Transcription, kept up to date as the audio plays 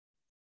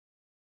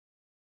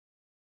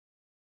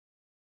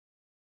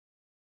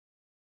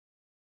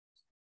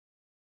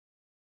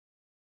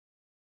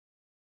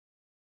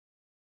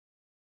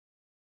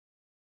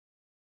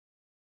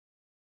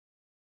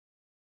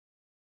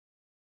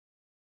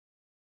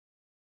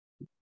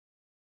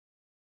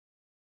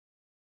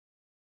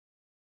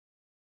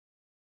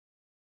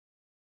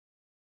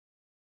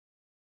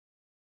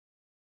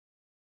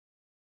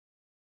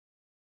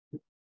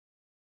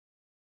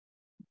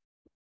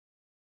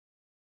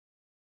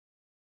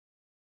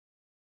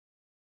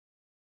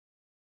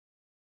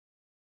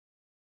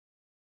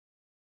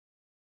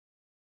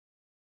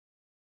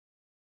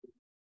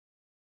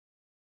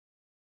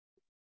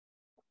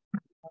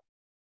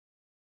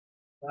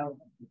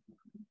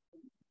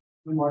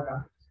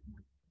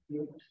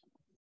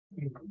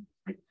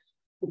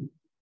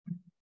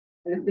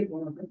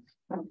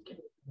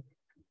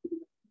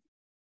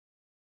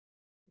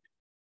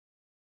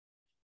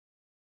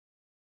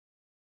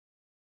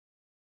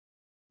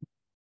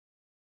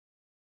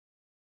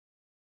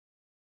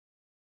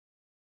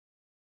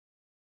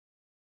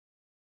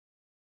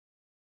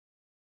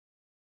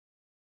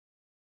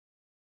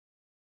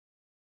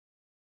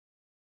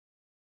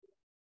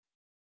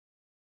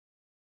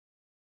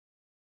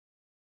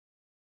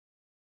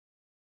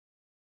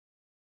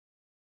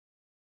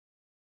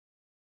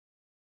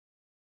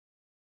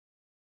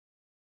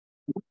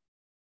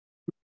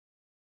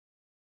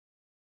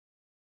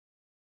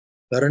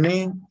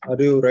Dharani,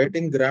 are you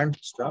writing grant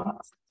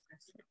stuff?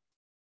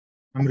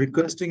 I'm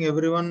requesting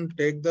everyone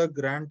take the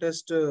grant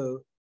test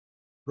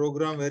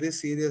program very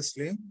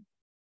seriously.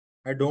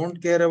 I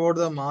don't care about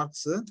the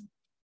marks,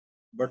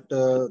 but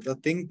the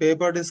thing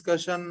paper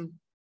discussion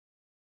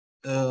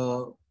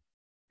by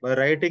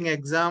writing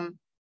exam,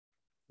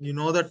 you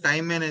know the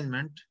time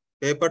management,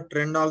 paper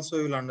trend also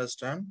you will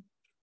understand.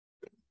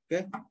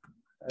 Okay,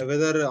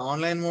 whether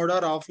online mode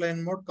or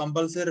offline mode,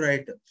 compulsory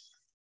write.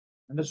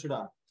 Understood?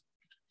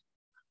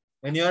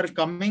 When you are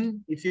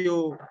coming, if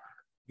you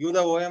give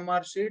the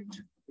OMR sheet,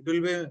 it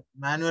will be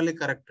manually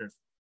corrected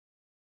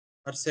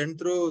or sent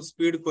through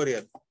speed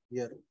courier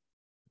here.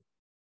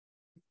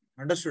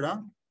 Understood?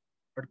 Huh?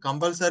 But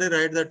compulsory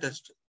write the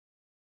test.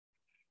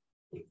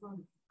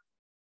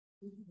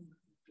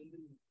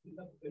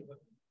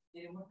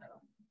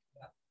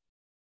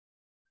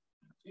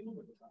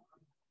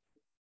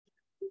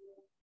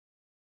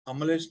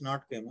 Kamalesh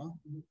not came, huh?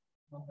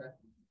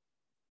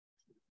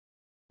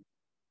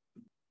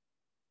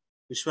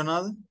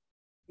 Vishwanath?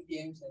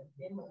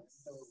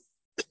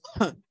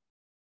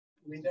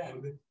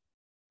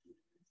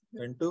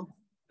 Went to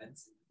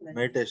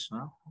meditation,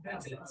 huh?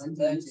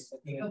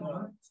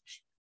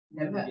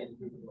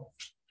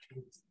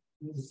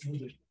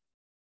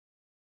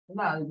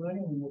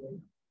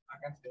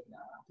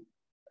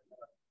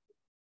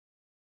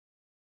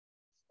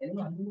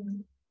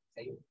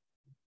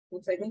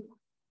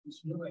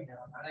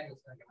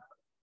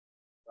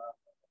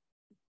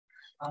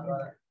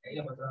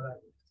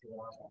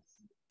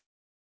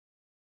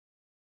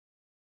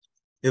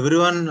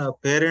 Everyone,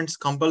 parents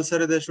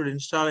compulsory they should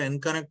install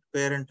Nconnect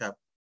parent app.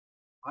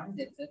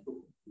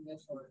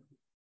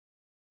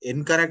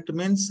 Nconnect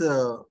means,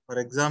 for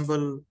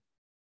example,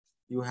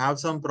 you have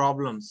some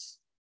problems.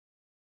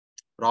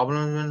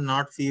 Problems means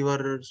not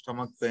fever,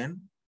 stomach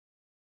pain.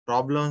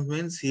 Problems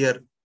means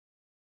here.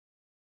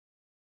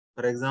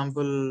 For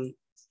example,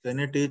 when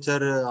a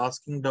teacher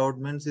asking doubt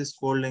means is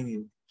scolding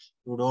you.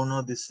 You don't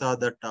know this or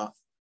that.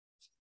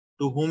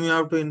 To whom you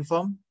have to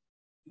inform?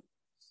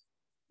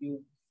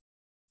 You.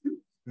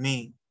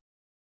 Me.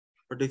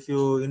 But if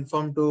you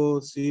inform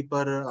to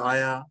sweeper,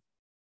 Aya,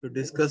 to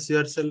discuss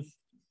yourself,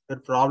 the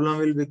problem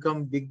will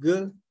become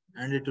bigger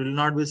and it will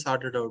not be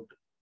sorted out.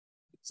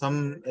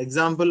 Some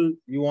example,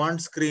 you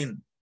want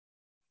screen.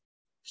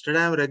 Instead,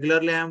 I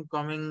am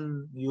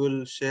coming, you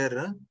will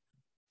share.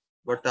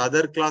 But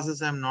other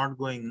classes I am not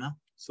going. Na?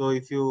 So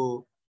if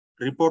you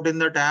report in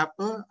that app,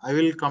 I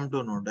will come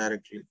to know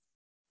directly.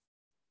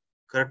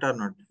 Correct or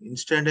not?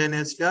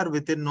 Instantaneously or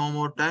within no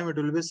more time, it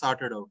will be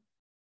sorted out.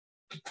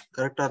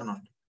 Correct or not?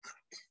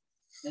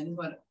 Then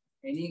for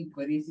any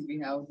queries we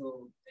have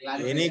to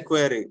any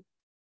query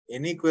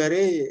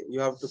you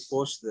have to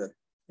post there.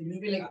 It will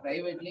be like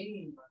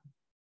privately.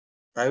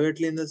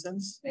 Privately in the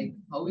sense? Like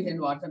how we send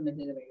WhatsApp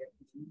message like that.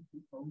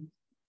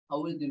 How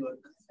will it work?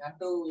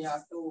 You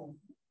have to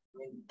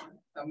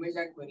submit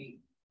that query.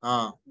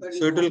 So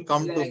it will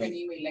come to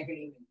me.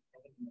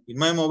 In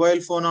my mobile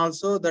phone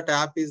also that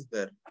app is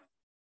there.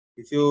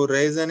 If you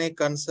raise any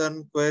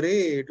concern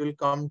query, it will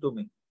come to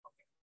me.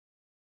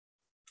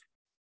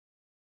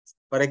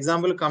 For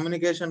example,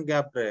 communication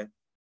gap.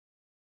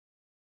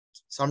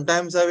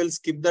 Sometimes I will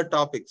skip the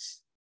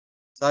topics.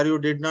 Sir, you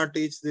did not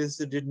teach this,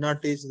 you did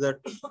not teach that.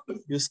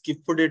 You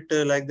skipped it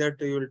like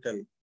that, you will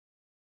tell.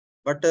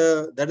 But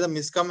that is a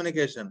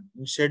miscommunication.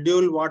 In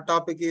schedule, what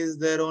topic is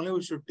there only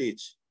we should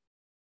teach.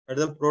 That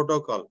is the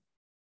protocol.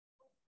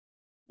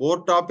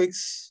 Both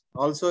topics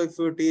also if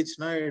you teach,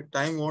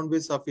 time won't be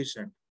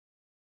sufficient.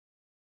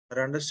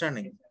 For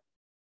understanding.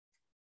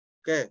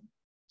 Okay.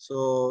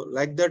 So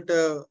like that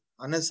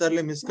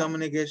unnecessarily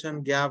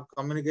miscommunication gap,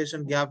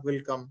 communication gap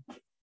will come.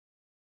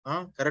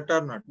 Correct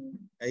or not?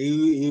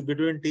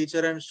 Between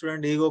teacher and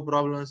student, ego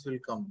problems will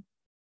come.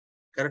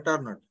 Correct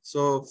or not?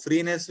 So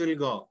freeness will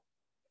go.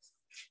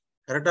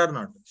 Correct or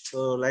not?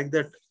 So like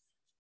that,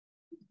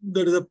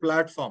 there is a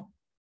platform.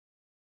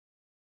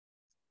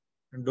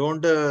 And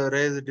don't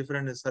raise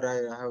different, sir.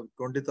 I have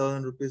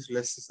 20,000 rupees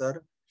less,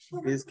 sir.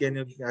 Please, can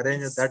you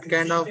arrange that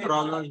kind of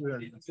problems?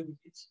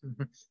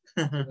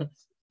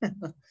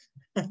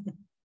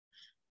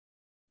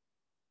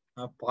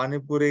 Pani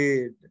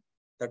Puri,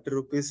 30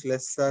 rupees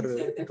less, sir.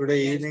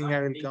 Today evening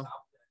I will come.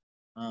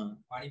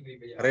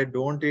 Arey,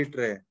 don't eat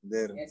Ray.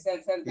 There. Yes,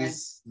 sir, sir.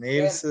 His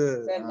nails.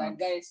 Sir, that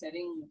guy is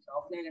selling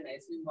chocolate and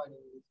ice cream.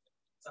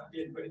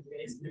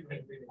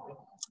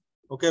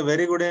 Okay,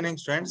 very good evening,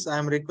 friends. I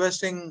am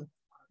requesting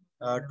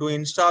to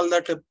install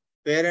that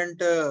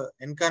parent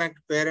Inconnect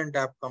parent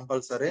app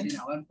compulsory. In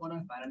our phone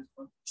or parents'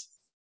 phone?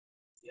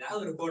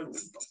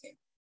 Okay.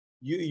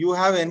 You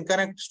have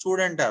Inconnect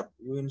student app.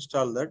 You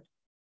install that.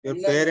 Your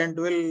parent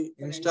will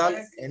install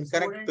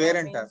Inconnect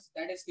parent app.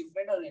 That is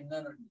different or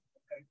inner?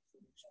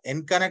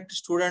 Inconnect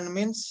student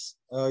means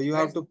you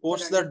have to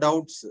post the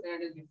doubts.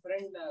 That is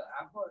different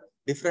app or?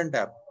 Different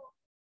app.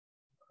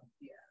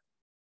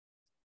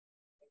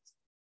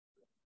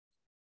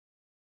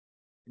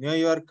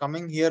 You are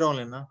coming here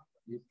only, na?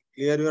 You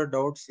clear your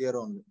doubts here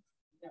only.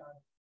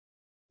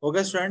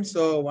 Okay, students.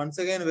 So once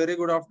again, very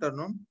good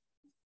afternoon.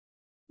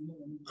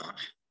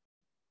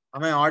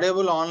 Am I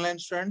audible online,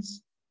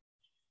 students?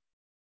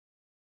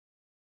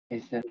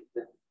 Yes, sir.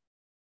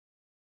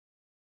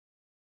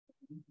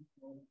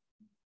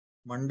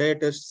 Monday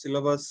test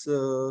syllabus,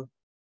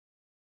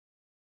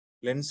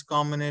 lens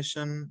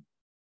combination.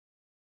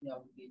 Yeah,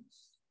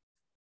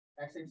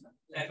 that's it,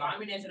 sir. A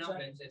combination of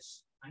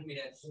lenses and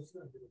mirrors.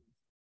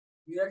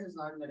 Mirrors is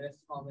not mirrors.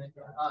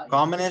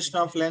 Combination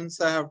of lens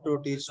I have to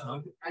teach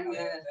now. And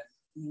mirror.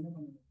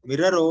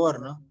 Mirror over,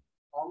 no?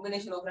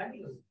 Combination of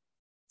lenses.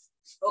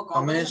 Oh,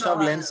 combination of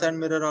lens and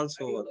mirror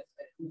also over.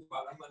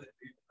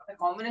 A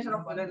combination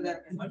of color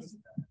there.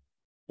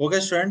 Okay,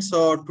 students.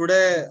 So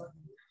today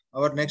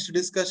our next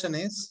discussion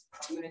is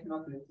Combination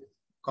of lenses.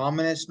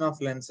 Combination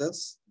of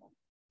lenses.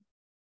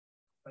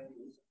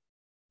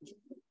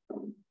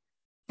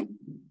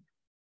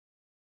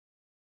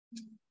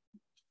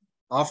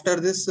 After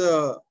this,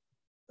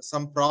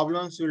 some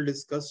problems we'll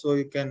discuss, so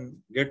you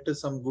can get to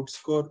some good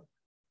score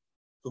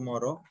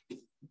tomorrow.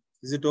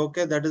 Is it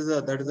okay? That is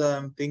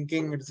I'm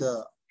thinking it's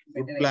a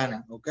good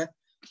planning. Okay.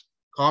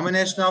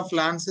 Combination of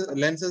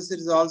lenses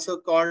is also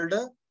called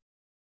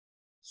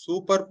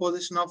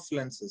superposition of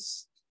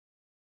lenses.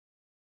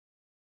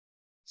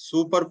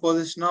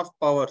 Superposition of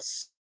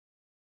powers.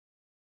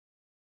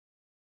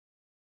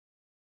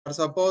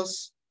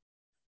 Suppose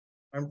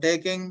I'm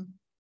taking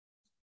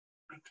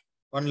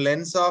one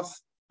lens of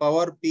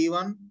power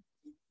P1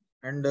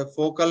 and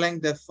focal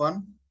length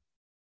F1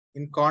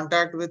 in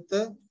contact with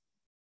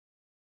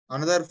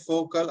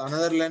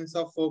another lens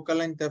of focal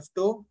length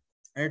F2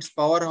 and its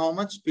power how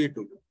much?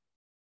 P2.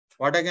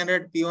 What I can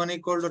write? P1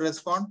 equal to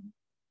respond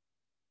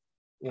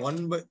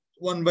 1 by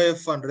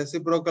F1,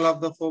 reciprocal of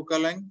the focal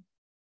length.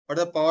 What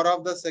the power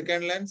of the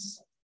second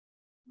lens?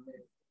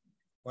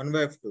 1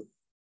 by F2.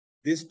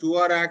 These two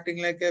are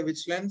acting like a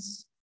which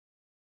lens?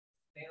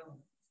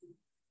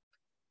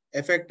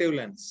 Effective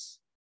lens.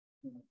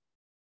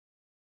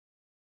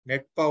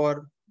 Net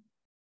power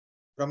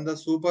from the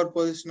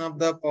superposition of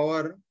the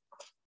power,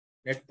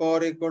 net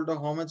power equal to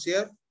how much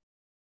here?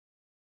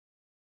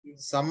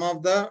 Sum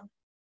of the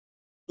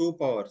two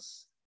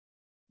powers.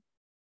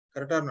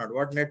 Correct or not?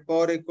 What net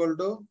power equal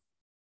to?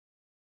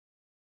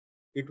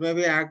 It may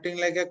be acting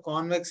like a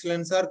convex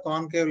lens or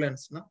concave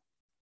lens. No?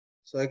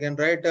 So I can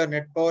write a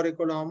net power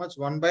equal to how much?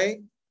 1 by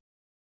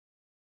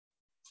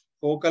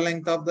focal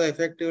length of the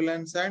effective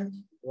lens and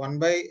 1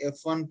 by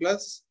F1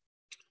 plus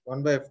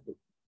 1 by F2.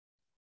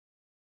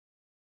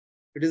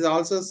 It is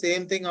also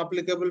same thing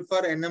applicable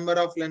for n number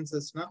of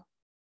lenses. No?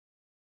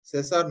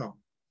 Yes or no?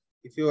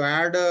 If you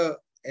add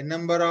n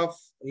number of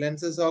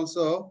lenses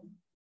also,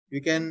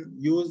 you can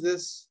use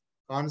this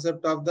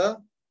concept of the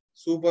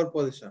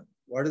superposition.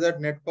 What is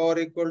that? Net power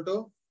equal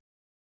to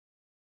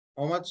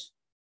how much?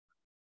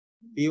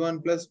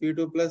 P1 plus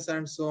P2 plus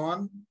and so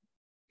on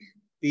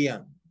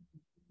Pn.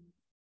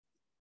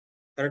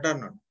 Correct or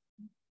not?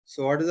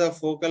 So what is the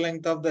focal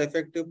length of the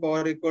effective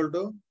power equal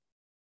to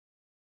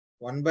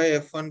 1 by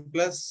F1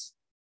 plus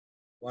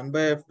 1 by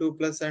F2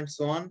 plus and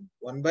so on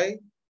 1 by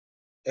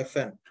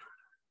Fn.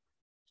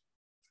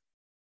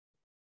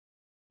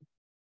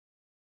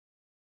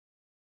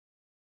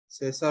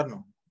 Yes or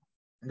no?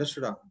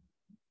 Understood?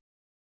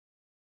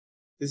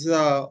 This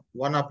is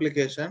one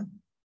application.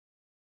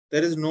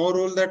 There is no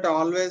rule that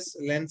always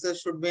lenses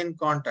should be in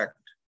contact.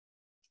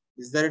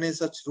 Is there any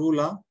such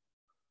rule?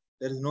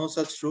 There is no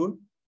such rule.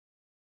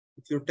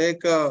 If you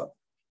take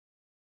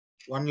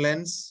one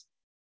lens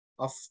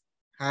of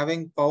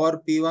having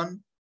power P1,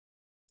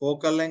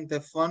 focal length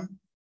F1,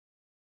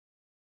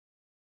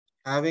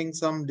 having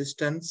some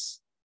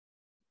distance,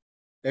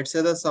 let's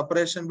say the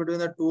separation between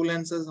the two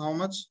lenses, how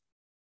much?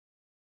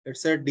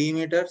 Let's say d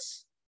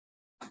meters,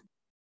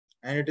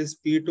 and it is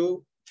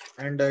P2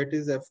 and it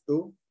is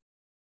F2.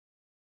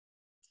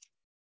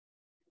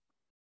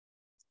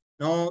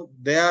 Now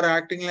they are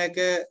acting like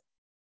a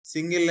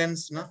single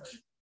lens, no?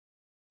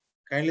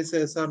 Kindly say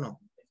yes or no.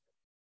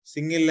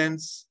 Single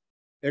lens.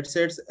 Let's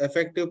say its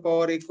effective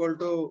power equal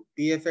to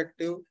P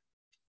effective.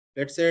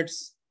 Let's say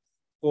its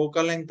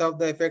focal length of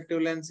the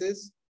effective lens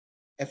is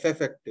F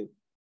effective.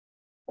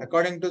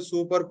 According to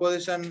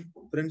superposition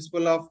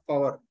principle of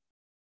power,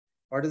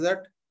 what is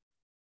that?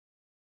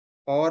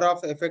 Power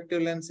of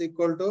effective lens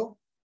equal to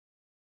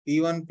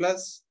P1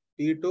 plus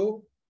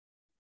P2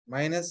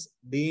 minus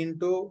D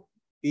into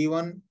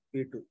P1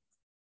 P2.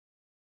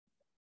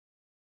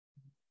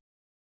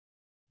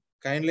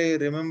 Kindly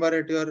remember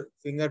at your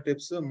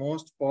fingertips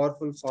most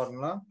powerful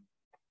formula.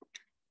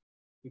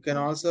 You can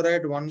also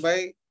write 1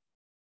 by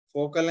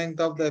focal length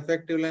of the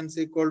effective lens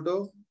equal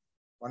to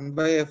 1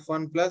 by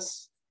F1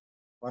 plus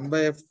 1 by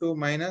F2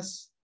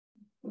 minus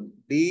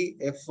D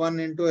F1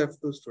 into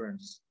F2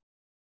 students.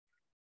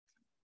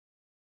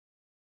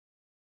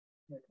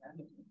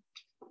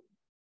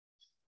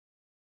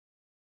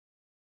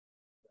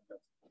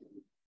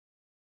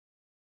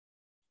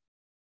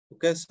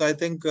 Okay, so I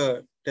think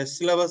test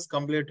syllabus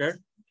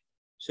completed.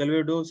 Shall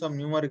we do some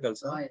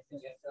numericals? Huh?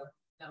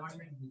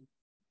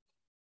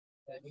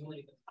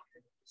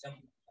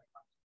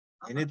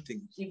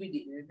 Anything.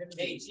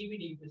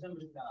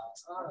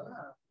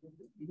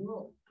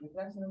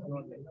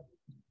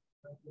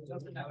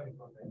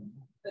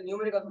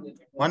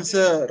 Once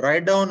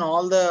write down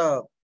all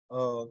the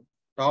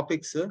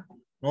topics,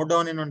 note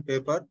down in on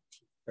paper.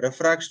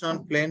 Refraction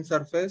on plane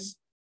surface,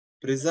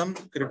 prism,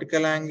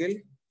 critical angle,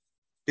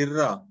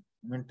 TIRA,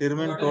 TIR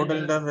means total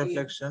internal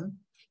reflection,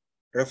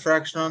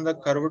 refraction on the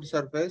curved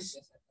surface,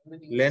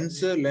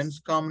 lens,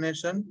 lens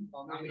combination,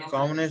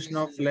 combination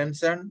of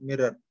lens and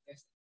mirror.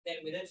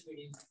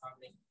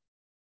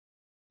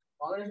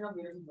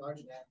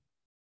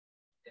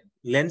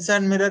 Lens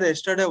and mirror,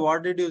 yesterday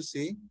what did you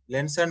see?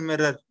 Lens and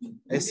mirror,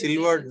 a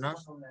silvered, no?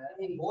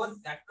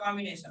 Both that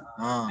combination.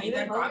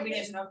 That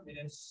combination of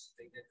mirrors.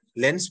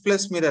 Lens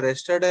plus mirror,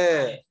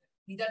 yesterday.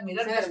 That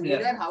mirror plus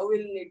mirror, how will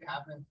it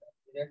happen?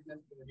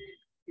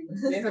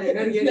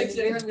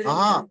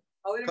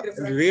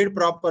 Read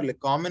properly.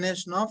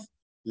 Combination of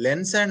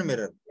lens and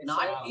mirror.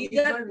 Not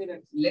either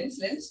lens,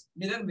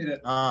 mirror, mirror.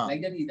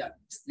 Like that either.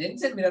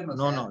 Lens and mirror.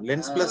 No.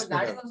 Lens plus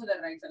mirror. That is also the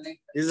right. Like,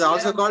 this is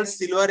also called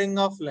silvering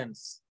of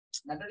lens.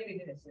 That only we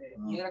can say.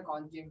 Here a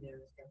concave,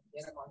 here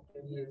a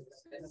concave, here.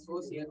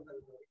 So here,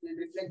 it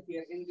reflect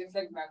here, it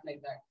reflect back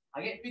like that.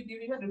 Again, we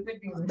giving a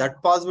reflecting.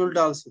 That possibility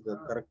also the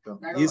correct one.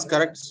 He is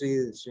correct,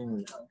 Sri.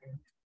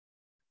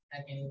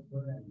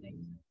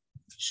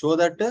 Show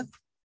that. That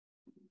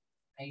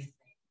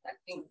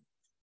thing.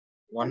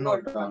 One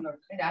note.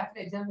 After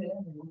exam,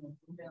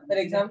 the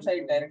exam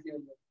side directly.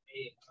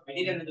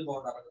 Material will go.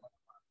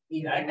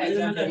 He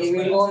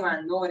will go,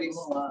 man. No worries.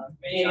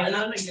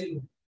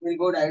 We'll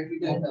go directly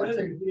to exam.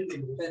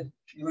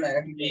 We'll go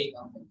directly to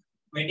exam.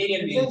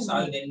 Material we will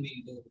solve, then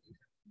we will do.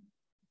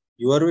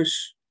 Your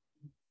wish.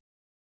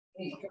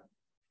 Okay.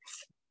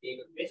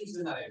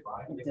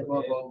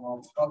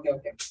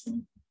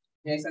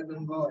 Yes, I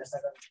can go.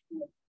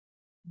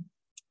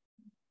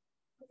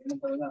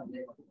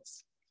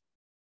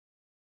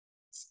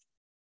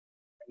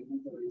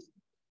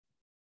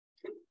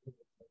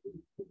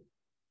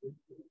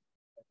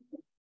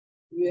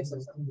 Yes,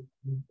 sir.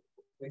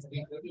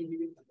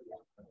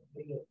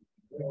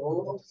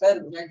 Oh, sir,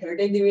 my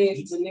 30 DB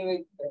is fully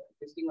with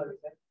testing order,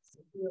 sir.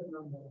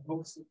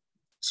 Books.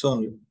 So.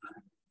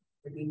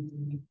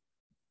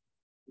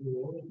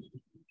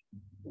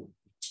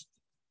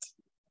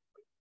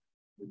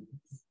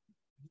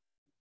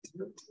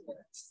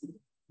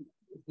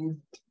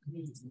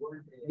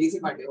 DC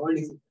party, old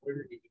DC.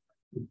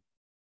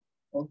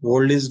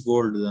 Old is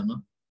gold, no?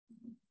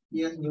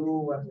 Yes,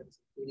 new version.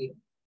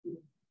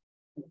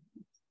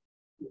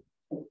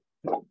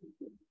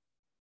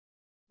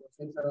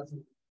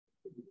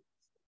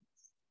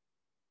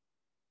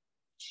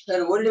 Sir,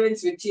 old will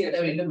switch here.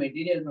 I will do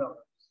material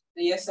problem.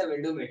 Yes, I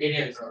will do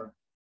material problem.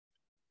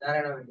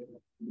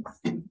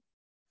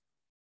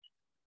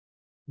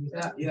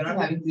 You are not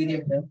having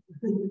PDF, sir.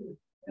 You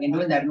can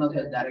do that now,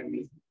 sir,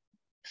 directly.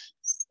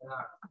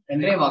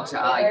 Andre works.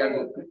 I can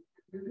do.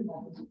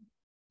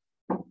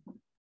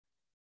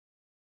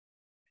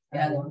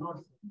 Yeah.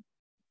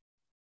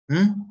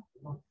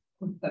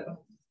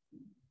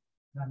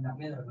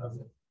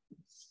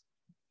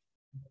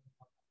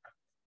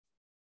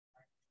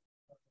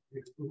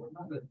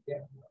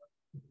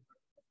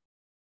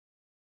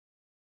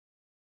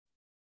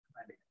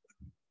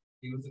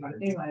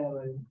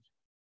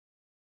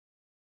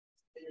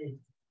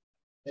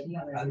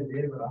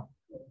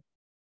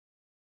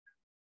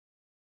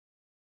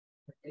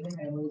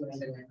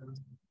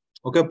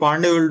 Okay,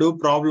 Pandey will do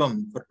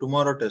problem for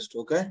tomorrow test,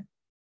 okay?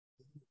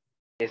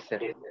 Yes, sir.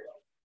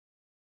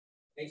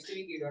 Next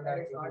week you don't have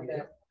it.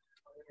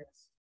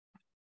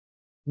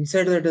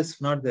 Inside that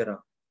is not there.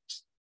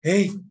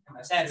 Hey!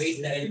 Sir, wait.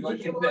 Sir,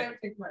 wait. He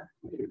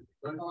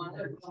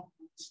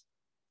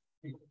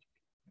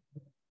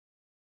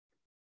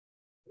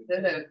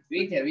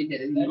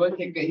will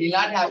check. He'll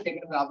not have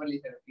taken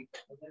properly, sir.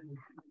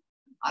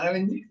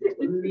 Aravind,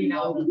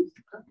 now.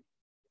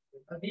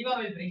 Diva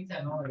will bring,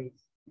 sir. No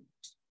worries.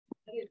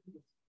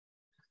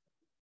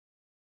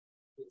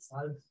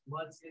 Sir,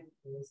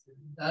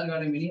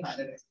 got a mini heart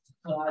attack.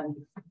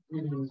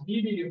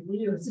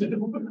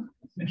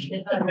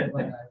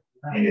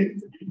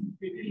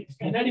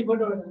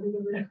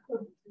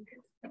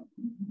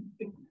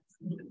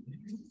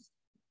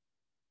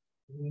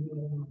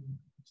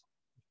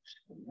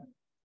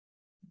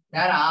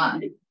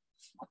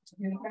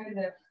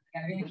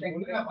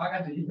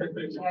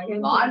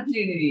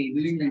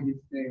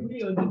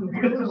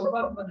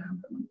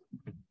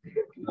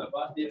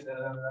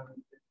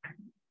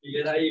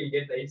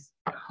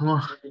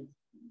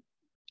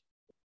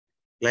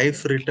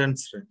 Life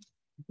returns.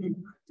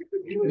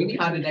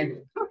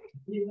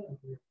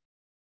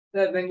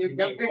 Sir, when you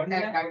kept it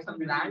at some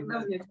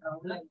random,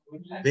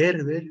 Where?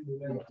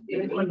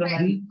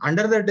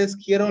 Under the desk,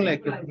 here only I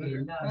keep.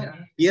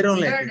 Here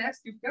only I the keep.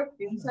 desk you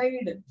kept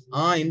inside.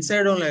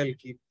 Inside only I will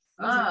keep.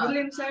 Full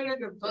inside,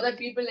 so that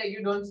people like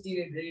you don't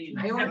steal it.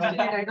 I won't steal it.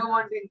 I don't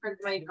want to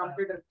infect my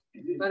computer.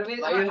 Parvez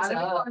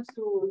wants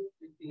to.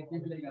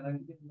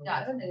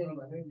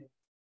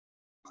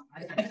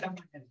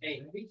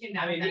 Hey, weekend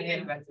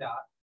class.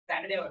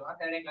 Saturday or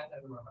Saturday class.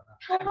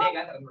 Sunday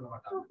class.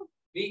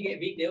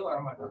 Weekday or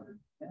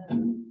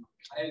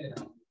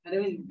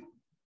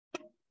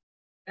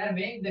Sir,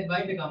 make the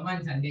boy to come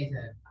on Sunday,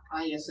 sir.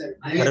 Yes, sir.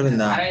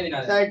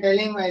 Aravinda. Sir, tell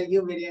him I'll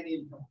give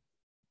biryani.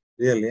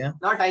 Really? Yeah?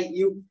 Not I,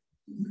 you.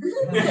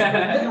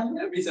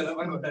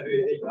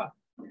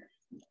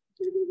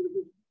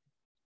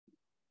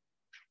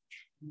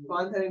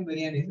 Sponsor him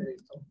biryani, sir.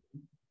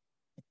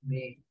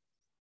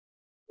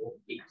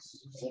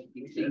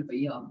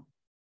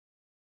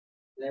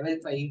 Level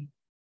 5.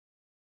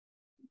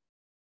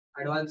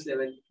 Advanced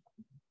level.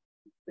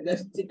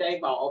 Just the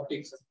type of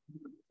optics.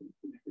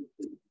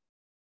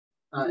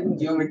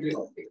 Geometry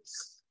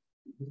optics.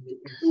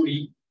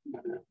 2D.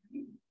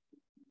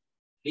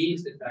 D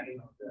is the starting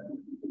of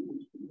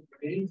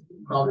the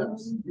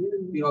Problems.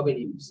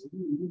 Problems.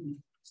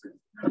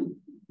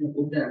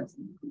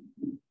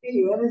 Hey,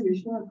 where is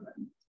Vishnu?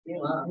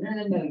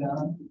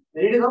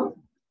 Ready to go?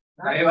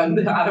 I want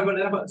the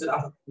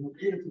Arabana.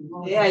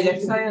 Hey, I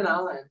just saw you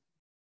now.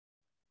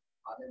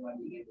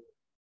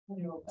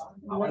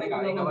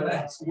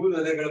 School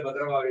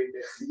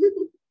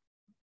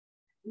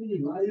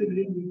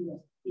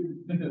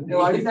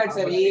What is that,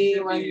 sir?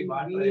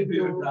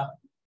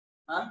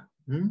 Huh?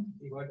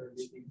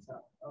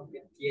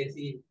 Okay. Yes,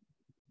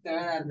 7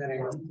 are there.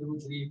 1, 2,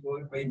 3,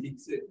 4, 5,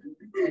 6.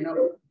 I know.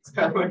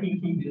 7,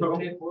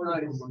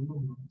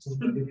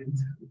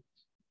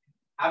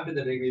 After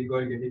the break, we'll go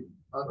and get it.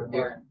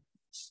 Okay.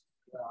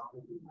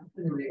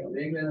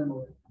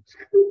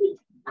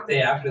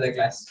 Say after the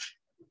class.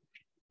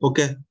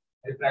 Okay.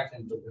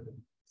 Refraction.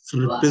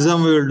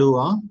 Prism we will do,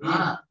 huh?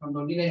 From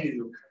 29 you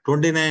do.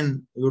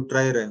 29, you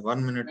try,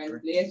 1 minute. And Try.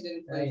 place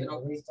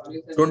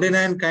in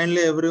 29,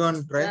 kindly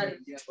everyone try.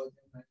 Yeah.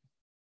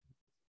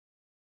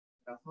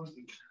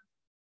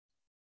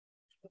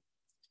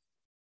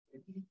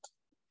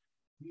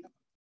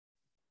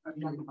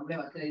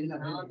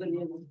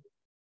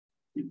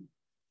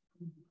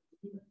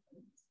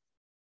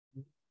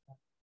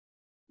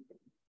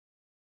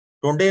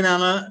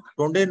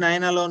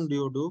 29 alone do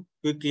you do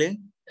quickly?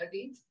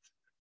 30.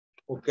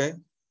 Okay.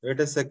 Wait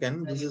a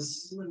second. This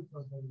is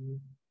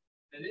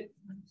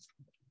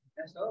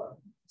That's all.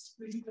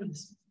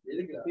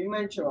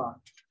 Payment show.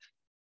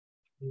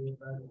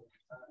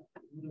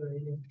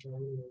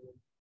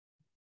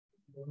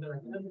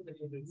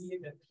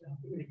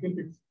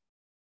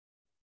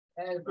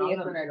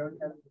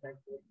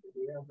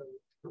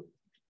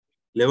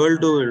 level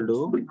 2 will do.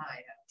 I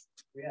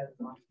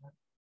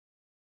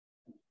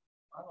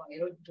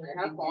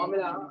have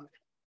formula.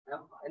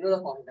 I know the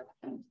formula.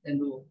 Then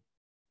do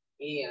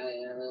A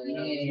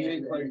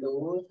equal to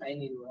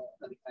sin inverse,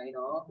 sin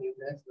of A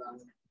plus 1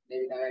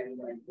 delta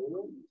equal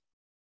to.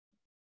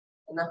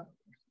 Enough.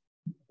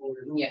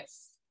 Yes.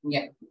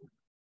 Yeah.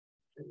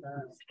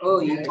 Oh,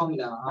 you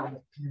formula.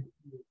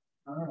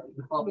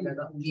 Formula.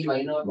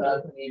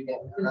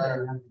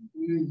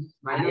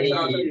 Minus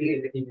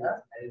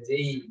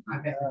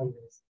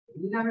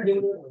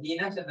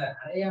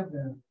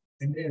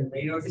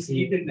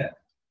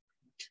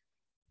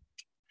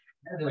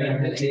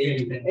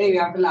hey, we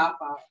have to laugh.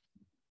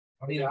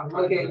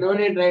 Okay, no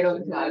need right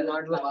on. I'll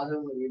not do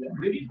bathroom.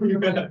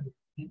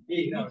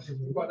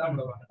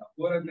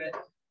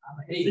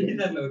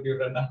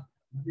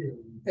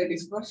 The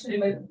dispersion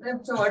by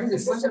so what is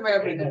dispersion by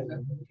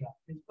application?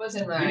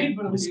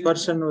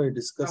 Dispersion we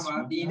discuss.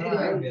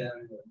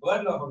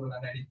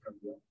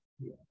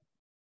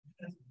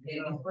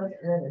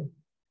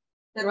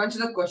 Sir, once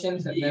the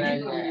questions, then I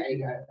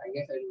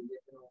guess I will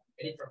get to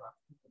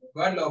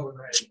know.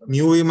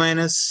 Mu E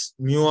minus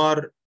mu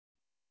R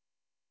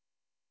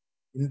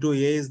into A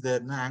is there,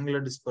 na? Angular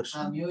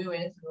dispersion. Mu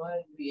minus mu R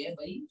into A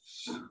by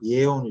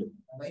A only.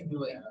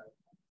 mu A.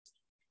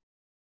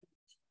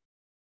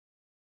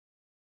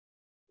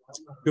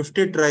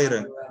 50 try.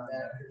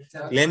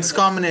 Lens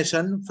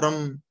combination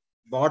from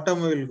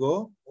bottom will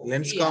go.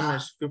 Lens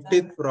combination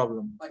 50th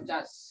problem. 50.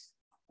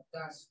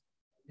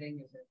 Thank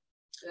you, sir.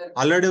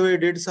 Already we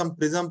did some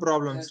prism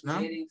problems, na?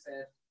 Nice.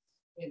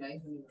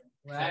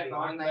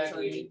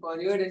 For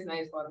you, it is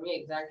nice. For me,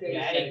 exactly.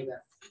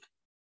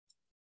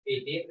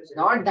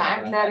 Not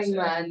that glaring,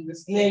 man.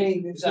 This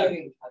glaring.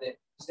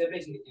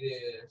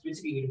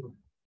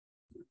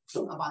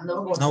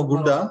 Now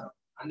good.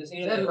 And the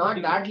Sir,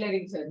 not that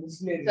lyric, sir.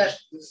 This lyric.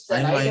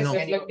 I know, Light I is know.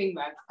 reflecting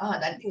back.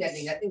 that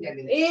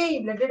thing.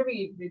 Hey, let it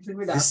be. It should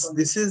be dark.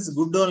 This is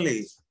good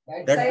only.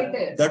 That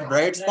side. That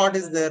bright spot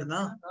is there,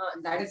 na?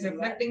 That is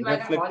reflecting back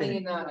and falling Reflecting.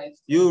 in our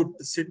eyes. You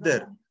sit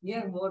there.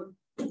 Here, more.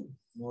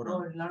 More.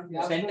 No, it will not be.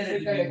 Center Center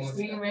it will be more.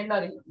 extreme end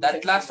or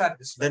That last are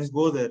this. Then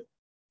go there.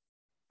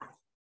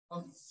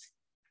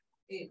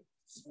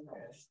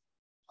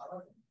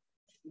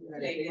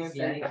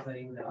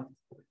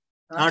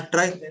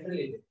 Try.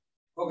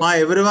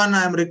 Everyone,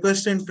 I am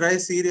requesting try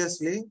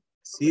seriously.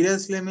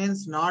 Seriously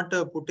means not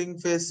putting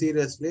face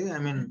seriously. I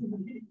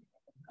mean,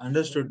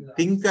 understood.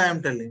 Think I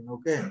am telling.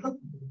 Okay.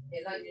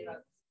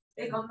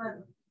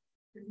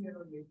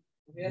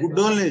 Good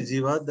only,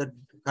 Jiva. That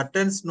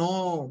curtains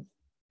no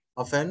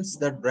offense.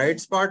 That bright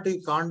spot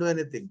you can't do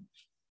anything.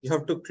 You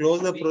have to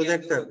close the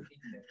projector.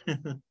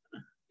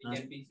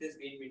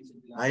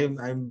 I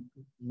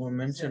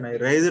mentioned. I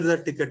raised the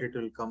ticket. It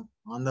will come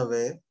on the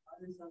way.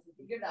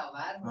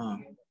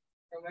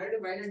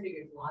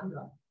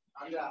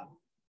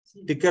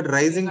 Ticket,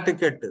 rising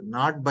ticket,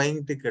 not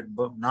buying ticket,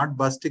 not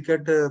bus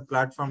ticket,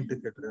 platform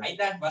ticket. I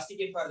thought bus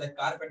ticket for the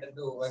carpenter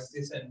to work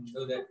this and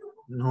do that.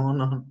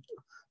 No.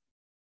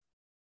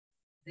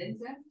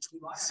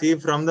 See,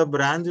 from the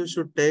branch you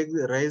should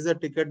raise the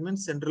ticket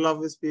means central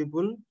office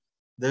people.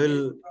 They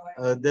won't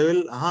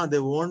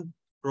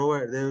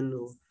provide.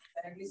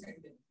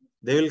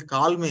 They will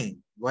call me.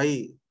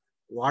 Why?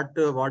 What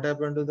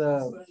happened to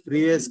the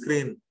previous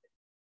screen?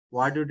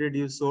 What you did?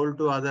 You sold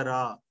to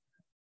other.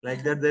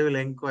 Like that they will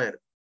inquire.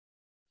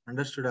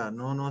 Understood?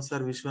 No, sir.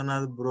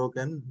 Vishwanath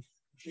broken.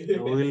 We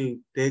will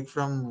take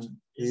from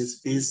his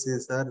fees,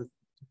 sir.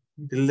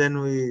 Till then,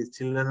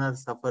 children are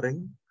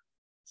suffering.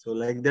 So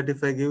like that,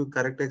 if I give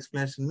correct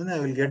explanation, then I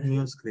will get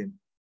new screen.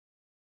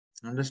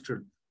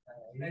 Understood?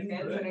 It went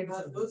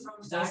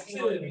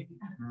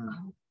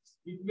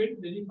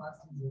very fast.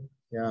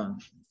 Yeah.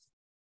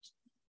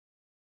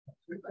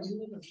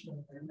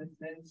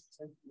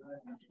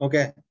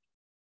 Okay.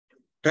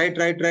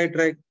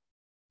 Try.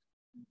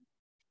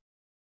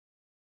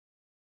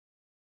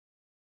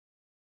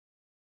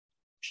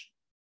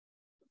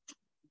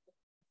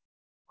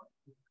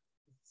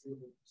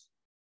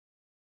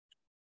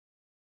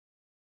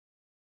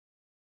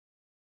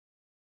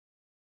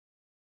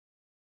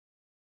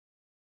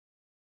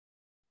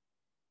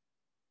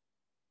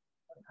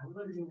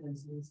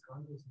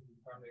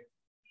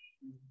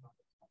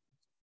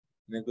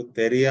 எனக்கு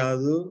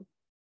தெரியாது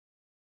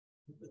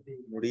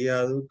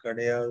முடியாது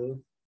கிடையாது.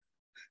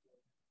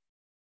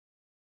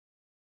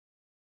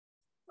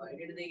 Why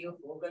did they give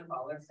focal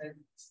power set?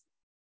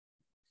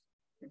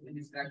 Let me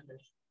distract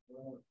us.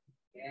 Oh,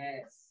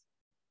 yes.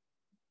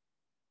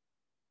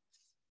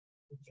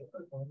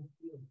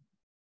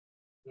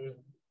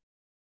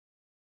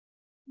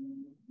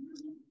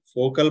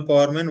 Focal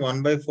power mean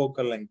 1 by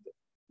focal length.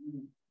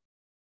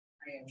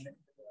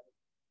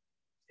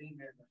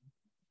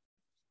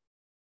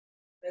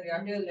 Sir, you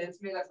have to lens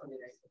maker for me,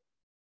 right?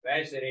 Where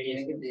is the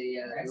radius?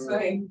 That's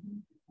fine.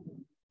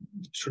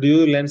 Should you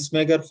lens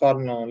maker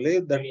formula only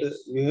that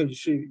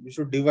you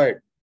should divide.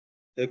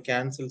 They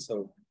cancels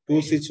out.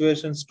 Two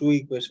situations, two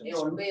equations. Yeah,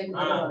 1 by m,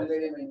 1 by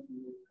m.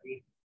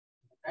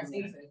 That's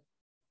it, sir.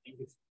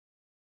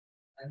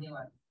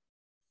 ಧನ್ಯವಾದ.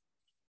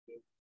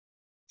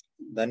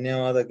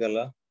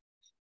 ಧನ್ಯವಾದಗಳು.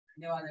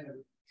 ಧನ್ಯವಾದಗಳು.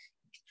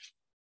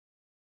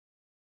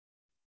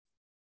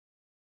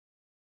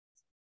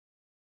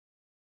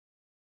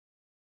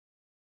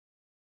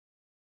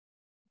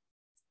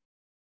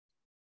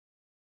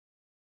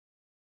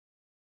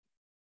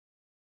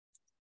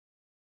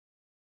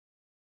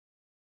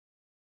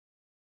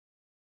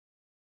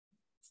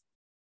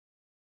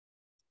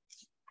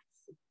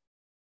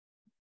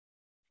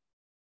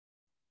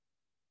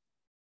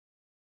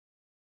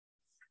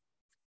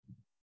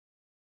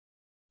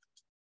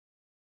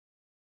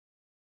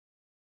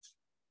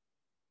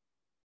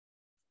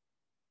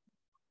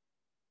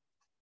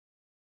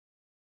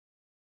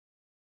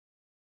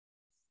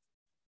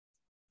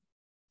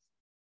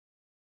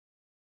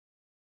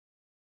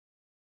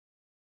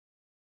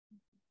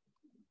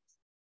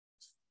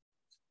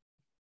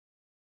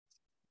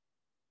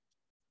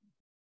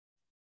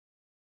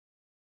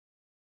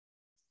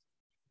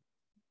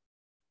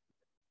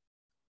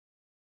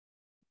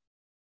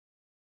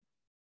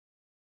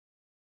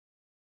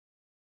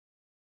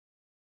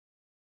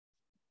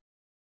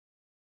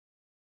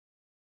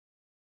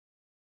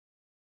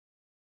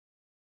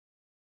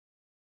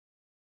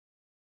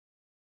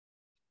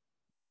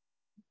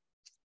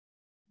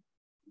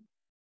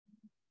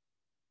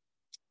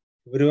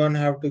 Everyone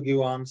have to give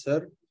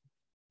answer.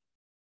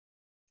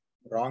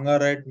 Wrong or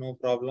right, no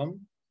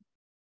problem.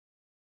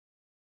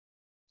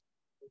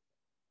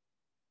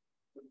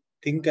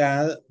 Think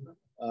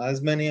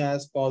as many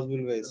as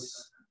possible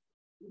ways.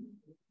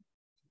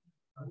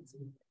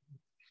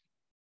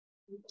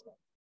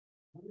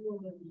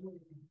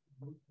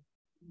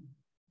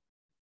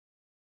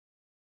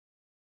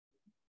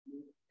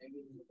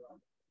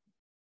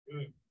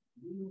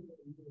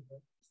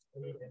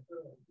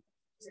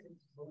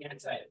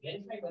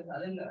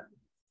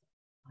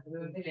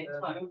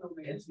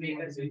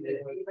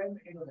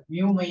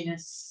 mu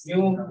minus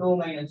mu2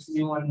 minus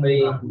mu1 by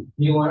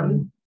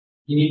mu1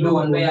 into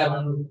 1 by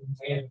r1.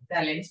 The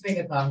lens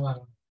maker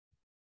formula.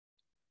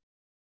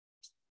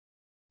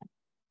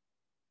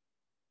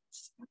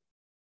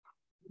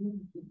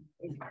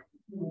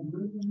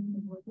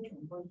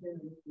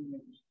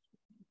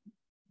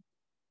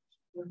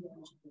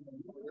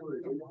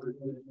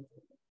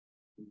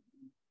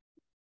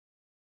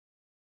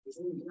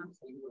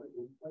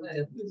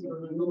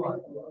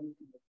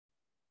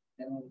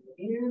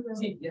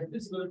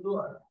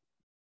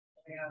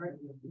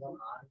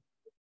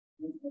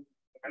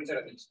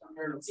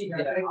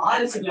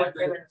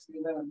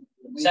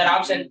 Sir,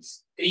 option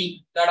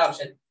 3, third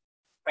option,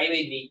 5 by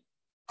 3.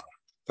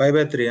 5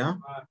 by 3, huh?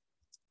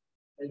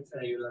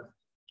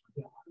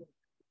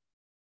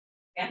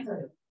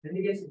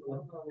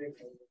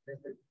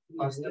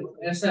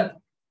 Yes, sir.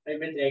 5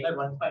 by 3, I got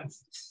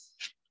 1.6.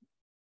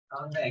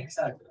 On the X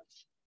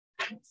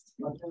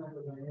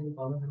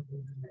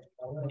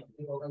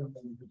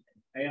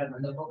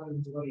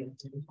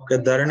Okay,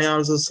 Dharani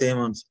also same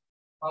answer.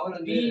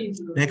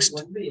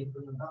 Next.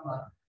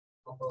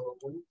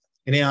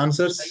 Any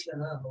answers?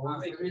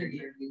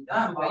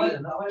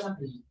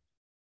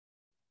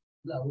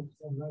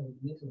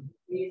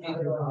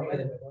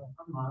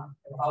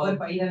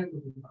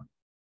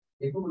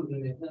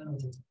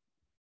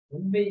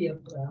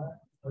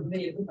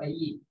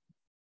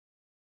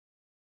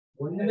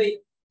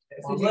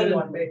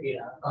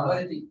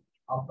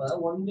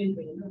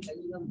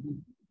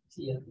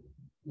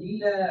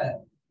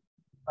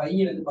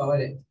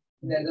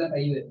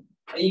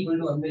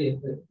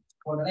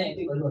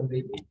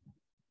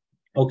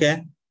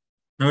 Okay,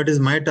 now it is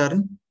my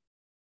turn.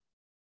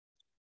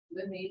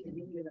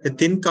 A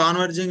thin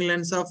converging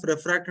lens of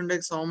refractive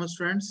index how much,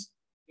 friends?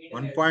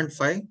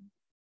 1.5.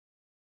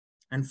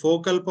 And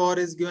focal power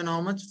is given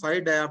how much?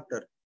 5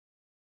 diopter.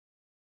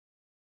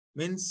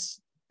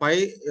 Means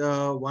pi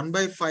 1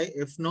 by 5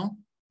 if no.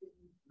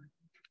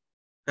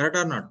 Correct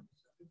or not?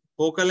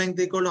 Focal length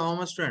equal to how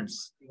much,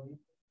 friends?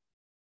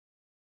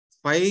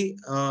 1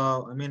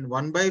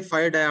 by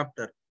 5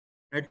 diopter.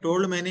 I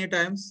told many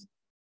times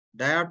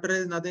diopter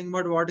is nothing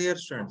but what here,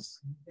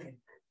 friends?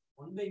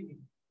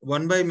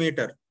 1 by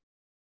meter.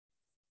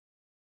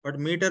 But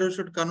meter we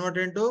should convert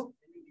into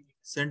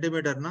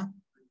centimeter, na?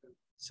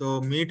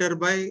 So meter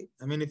by,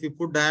 if you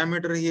put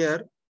diameter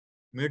here,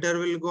 meter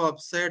will go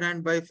upside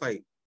and by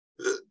 5.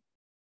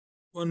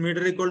 1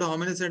 meter equal to how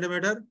many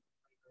centimeter?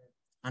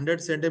 100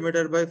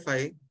 centimeter by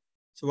 5.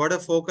 So what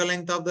is focal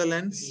length of the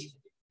lens?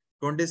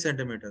 20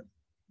 centimeter.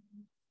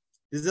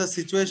 This is the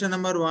situation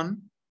number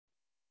 1.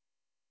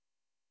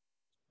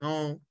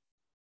 Now,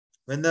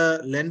 when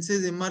the lens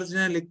is immersed in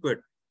a liquid.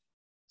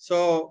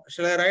 So,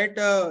 shall I write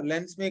a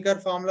lens maker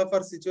formula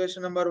for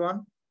situation number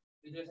 1?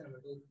 Situation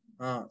number 2.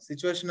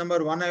 Situation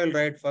number 1 I will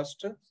write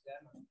first.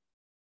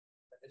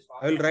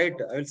 I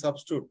will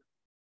substitute.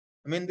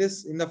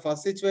 This in the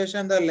first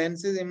situation, the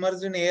lens is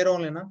immersed in air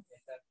only, na?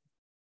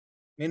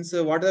 Means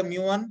what is the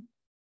mu1?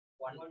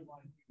 1.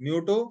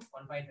 Mu2?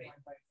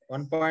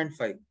 1.5.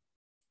 1.5.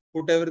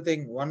 Put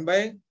everything. 1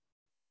 by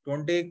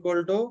 20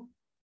 equal to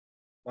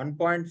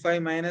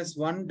 1.5 minus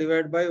 1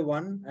 divided by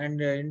 1 and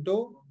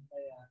into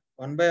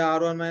 1 by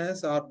R1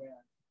 minus R.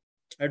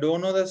 I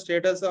don't know the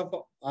status of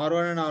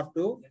R1 and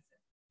R2.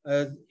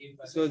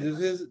 So this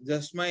is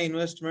just my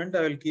investment.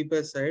 I will keep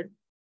aside.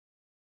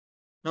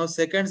 Now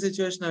second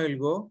situation I will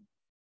go.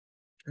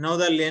 Now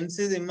the lens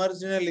is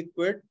immersed in a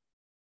liquid.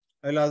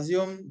 I will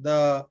assume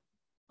the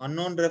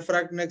unknown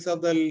refractive index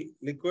of the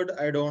liquid.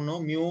 I don't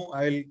know. Mu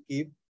I will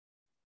keep.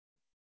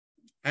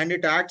 And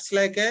it acts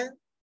like a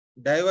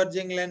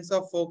diverging lens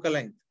of focal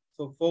length.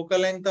 So focal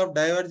length of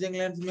diverging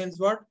lens means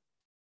what?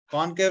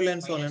 Concave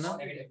lens only, na?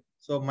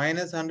 So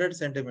minus 100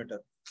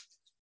 centimeter.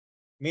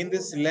 Mean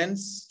this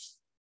lens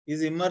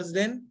is immersed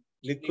in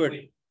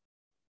liquid.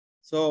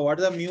 So what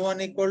is the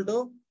mu1 equal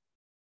to?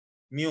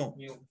 Mu.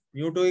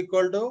 Mu2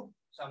 equal to?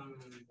 Some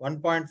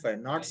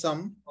 1.5. Not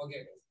some.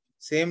 Okay.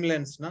 Same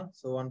lens, na?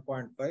 So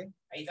 1.5.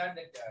 I thought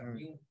that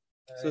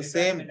So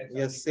same,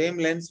 yes, same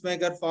lens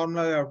maker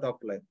formula we have to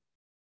apply.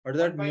 What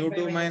is that?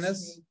 Mu2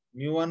 minus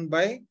mu1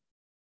 by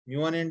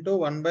mu1 into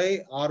 1 by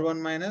R1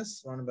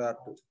 minus 1 by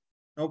R2.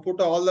 Now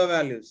put all the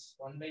values.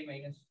 1 by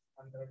minus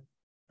 100.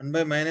 1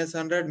 by minus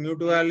 100,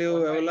 mu2 value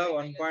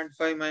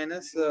 1.5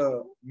 minus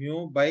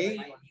mu by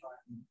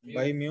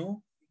mu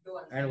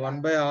and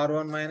 1 by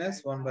R1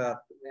 minus 1 by R2.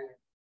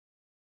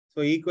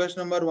 So equation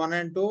number 1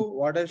 and 2,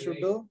 what I should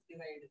do?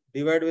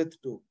 Divide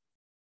with 2.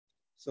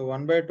 So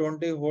 1 by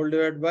 20 whole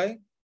divided by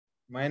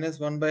minus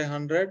 1 by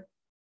 100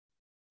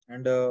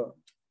 and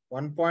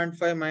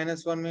 1.5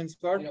 minus 1 means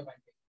what?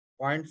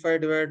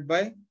 0.5 divided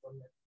by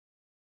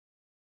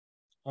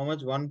how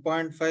much?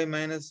 1.5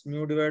 minus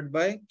mu divided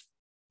by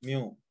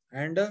mu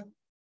and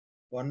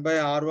 1 by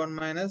R1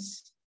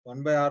 minus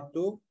 1 by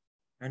R2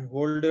 and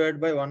whole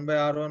divided by 1 by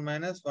R1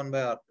 minus 1 by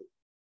R2.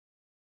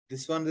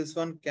 This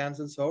one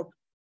cancels out.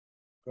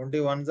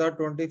 21s are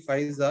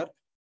 25s are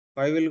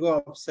 5 will go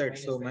upside.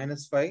 So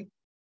minus 5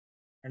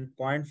 and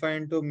 0.5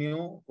 into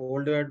mu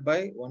whole divided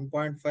by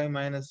 1.5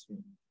 minus mu.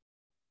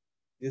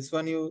 This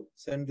one you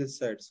send this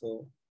side.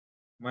 So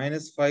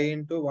minus 5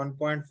 into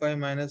 1.5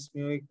 minus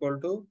mu equal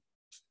to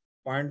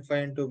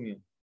 0.5 into mu.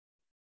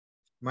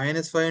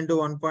 Minus 5 into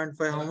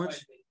 1.5 how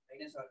much?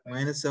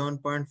 Minus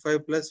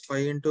 7.5 plus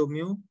 5 into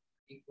mu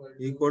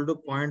equal to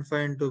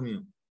 0.5 into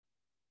mu.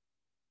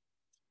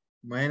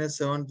 Minus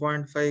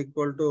 7.5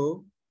 equal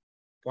to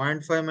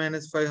 0.5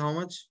 minus 5 how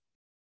much?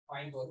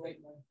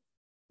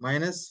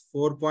 Minus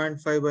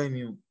 4.5 by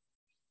mu.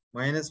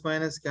 Minus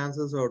minus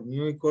cancels out.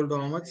 Mu equal to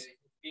how much?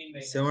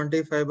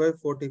 75 by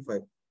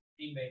 45.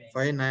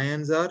 5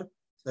 nines are,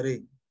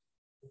 sorry,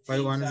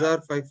 5 ones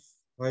are, 5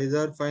 fives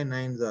are, 5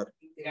 nines are.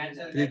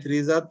 3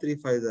 threes are, 3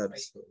 fives are.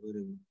 So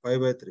very good.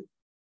 5 by 3.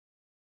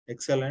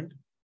 Excellent.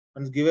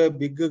 Let's give a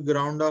big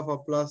round of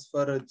applause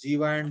for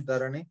Jiva and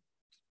Dharani.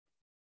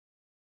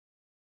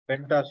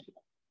 Fantastic.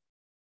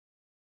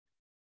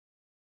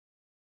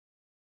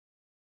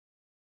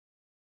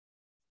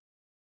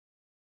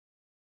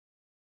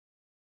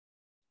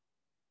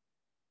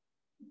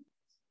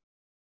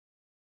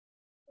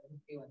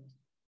 Okay.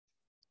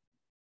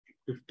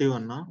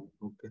 51 now.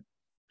 Okay.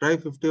 Try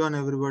 51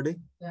 everybody.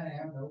 Sir, I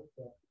have doubt.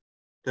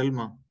 Tell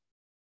ma.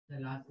 The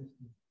last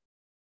question.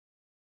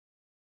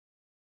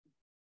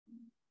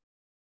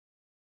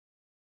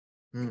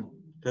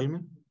 Tell me.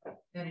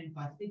 Sir, in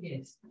first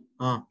case,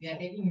 Ah. we are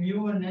taking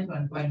mu1 as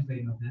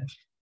 1.5, no, sir?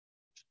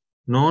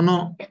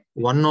 No.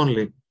 One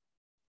only.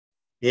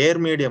 Air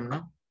medium,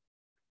 no?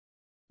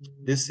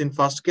 This in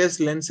first case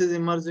lens is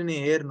immersed in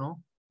air,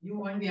 no?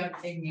 mu1 we have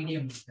to take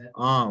medium, sir.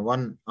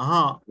 One.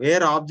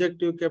 Where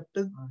object you kept?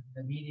 The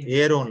medium.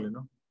 Air only,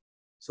 no?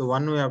 So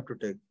one we have to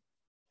take.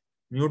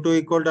 Mu2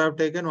 equal to I have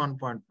taken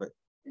 1.5.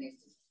 Yes.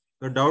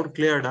 The doubt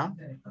cleared, huh?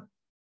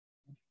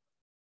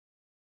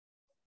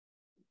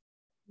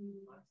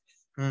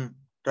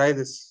 Try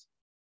this.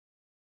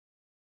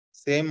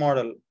 Same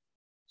model.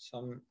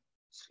 Some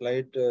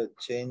slight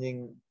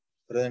changing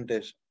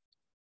presentation.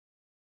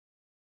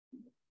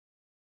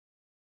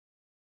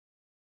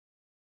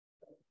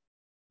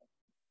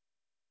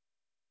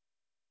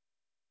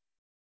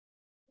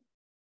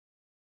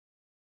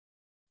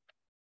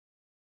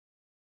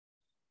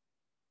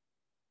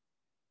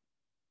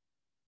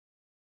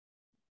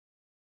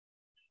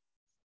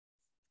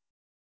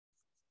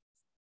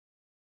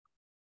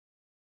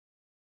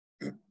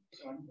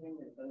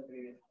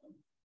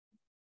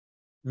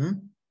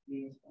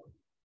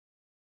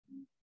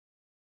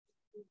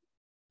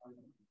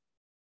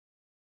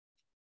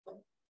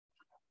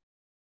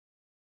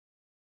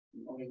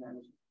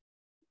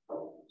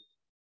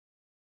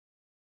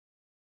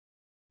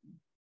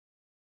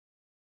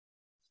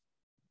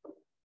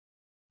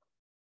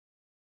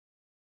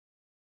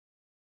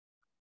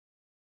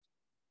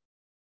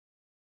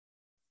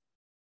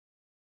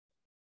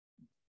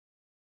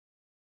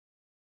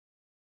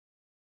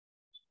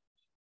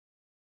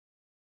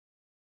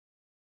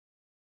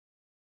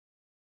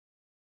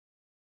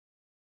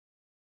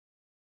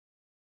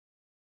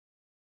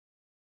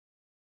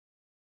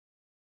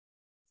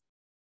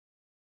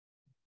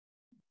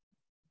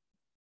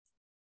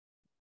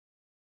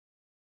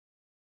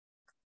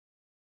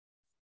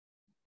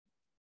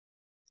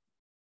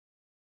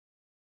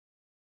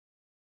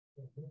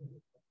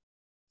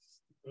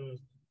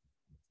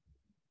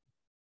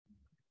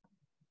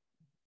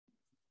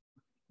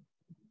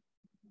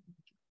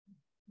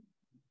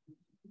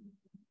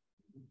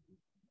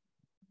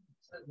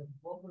 Sir, the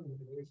open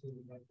relation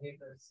we can take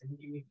a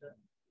centimeter.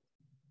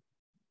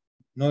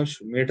 No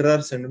issue. Meter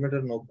or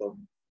centimeter, no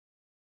problem.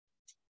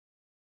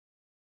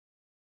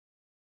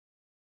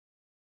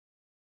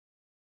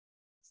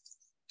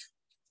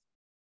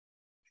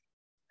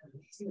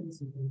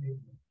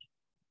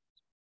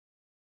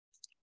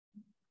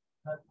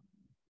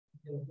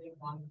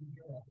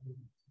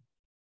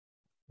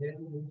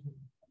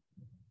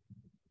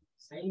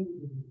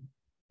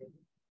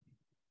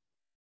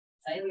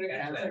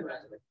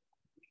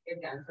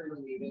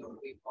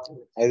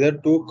 Either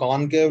two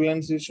concave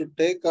lens you should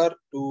take or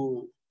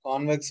two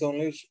convex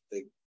only you should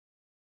take.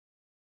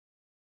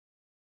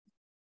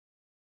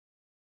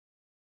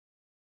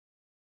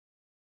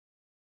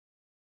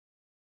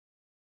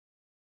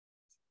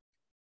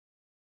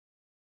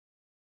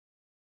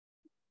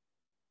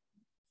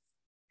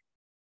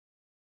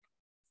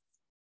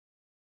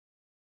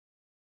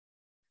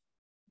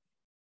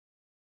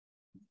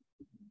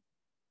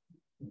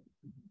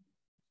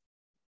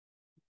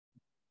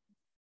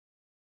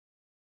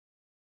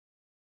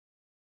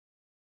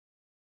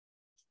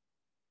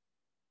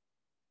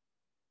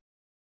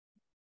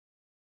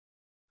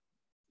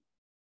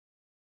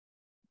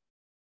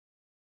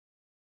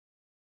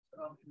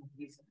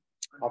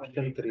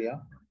 Option 3, yeah.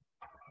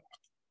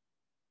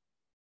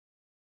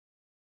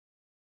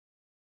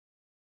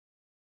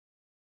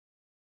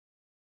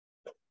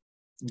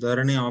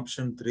 Dharani,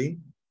 option 3.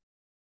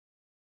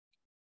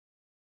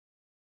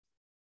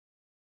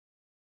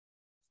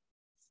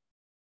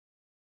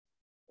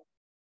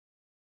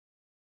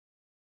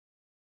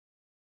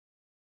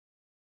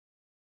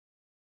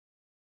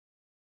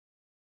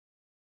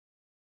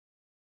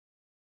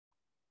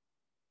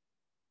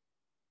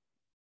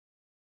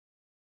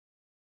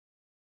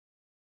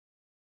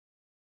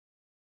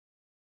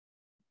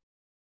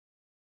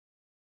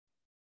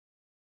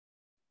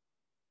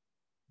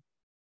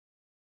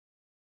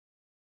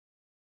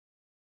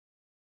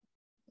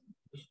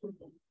 Yes,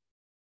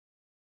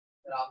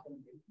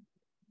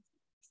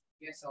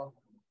 of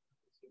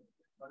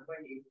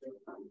 1.8.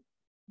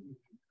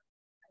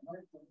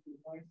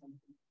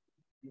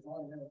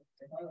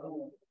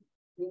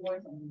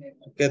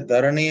 Okay,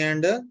 Dharani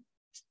and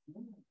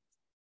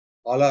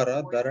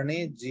Alara,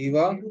 Dharani,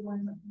 Jiva,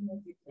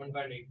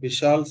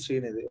 Vishal,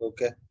 Srinidhi.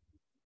 Okay.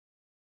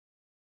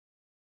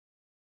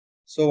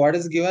 So what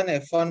is given?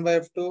 F1 by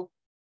F2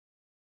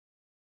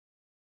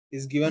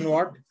 is given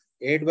what?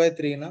 8 by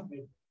 3, na?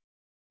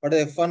 What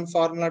is F1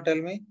 formula?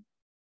 Tell me.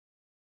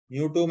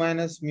 Mu2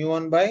 minus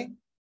mu1 by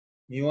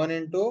mu1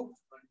 into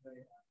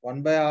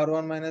 1 by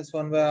R1 minus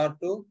 1 by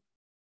R2.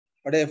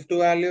 What is F2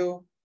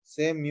 value?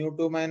 Same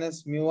mu2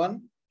 minus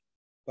mu1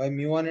 by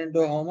mu1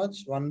 into how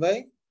much? 1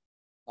 by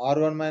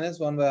R1 minus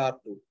 1 by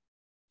R2.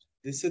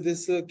 This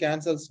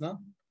cancels, na?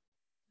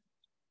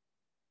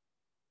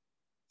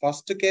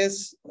 First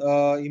case,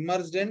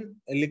 immersed in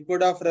a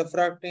liquid of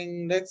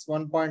refracting index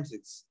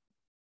 1.6.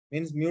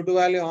 Means mu2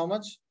 value how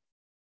much?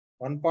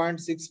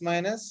 1.6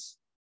 minus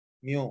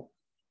mu.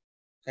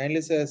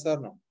 Kindly say yes or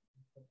no.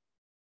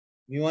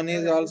 Mu1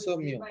 is also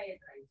mu.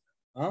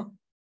 Huh?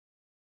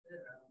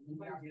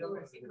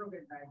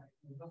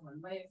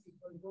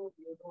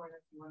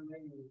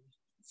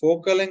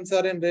 Focal lengths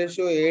are in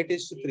ratio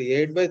 8:3.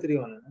 8 by 3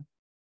 only.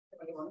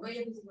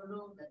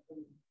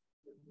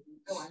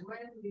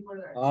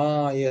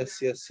 Yes.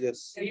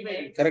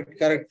 Correct.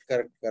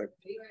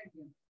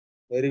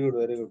 Very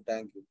good.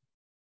 Thank you.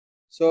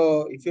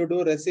 So if you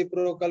do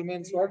reciprocal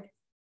means what?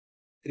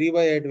 3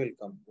 by 8 will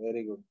come.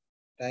 Very good.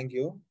 Thank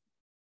you.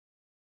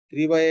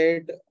 3 by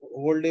 8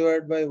 whole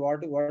divided by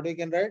what we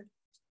can write?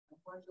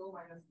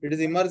 It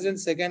is immersed in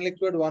second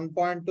liquid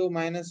 1.2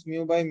 minus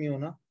mu by mu,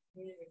 na?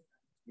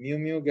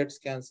 Mu gets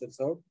cancelled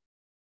out.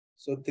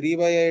 So 3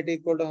 by 8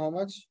 equal to how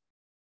much?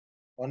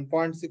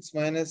 1.6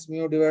 minus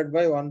mu divided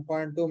by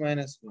 1.2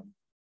 minus mu.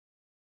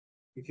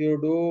 If you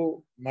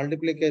do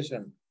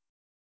multiplication,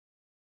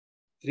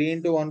 3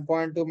 into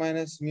 1.2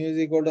 minus mu is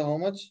equal to how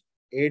much?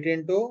 8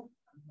 into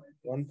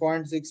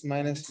 1.6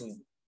 minus mu.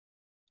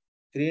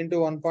 3 into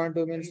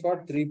 1.2 means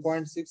what?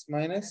 3.6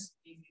 minus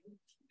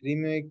 3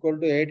 mu equal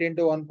to 8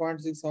 into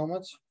 1.6 how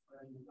much?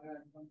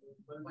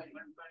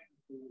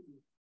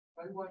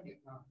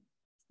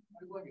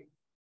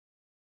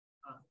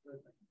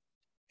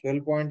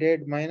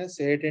 12.8 minus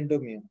 8 into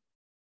mu.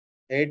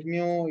 8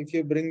 mu, if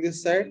you bring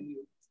this side,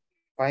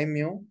 5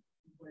 mu.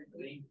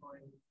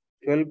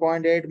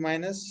 12.8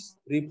 minus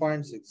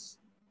 3.6.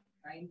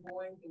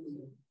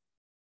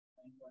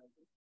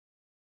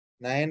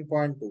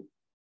 9.2.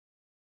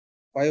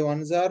 5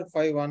 ones are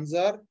 5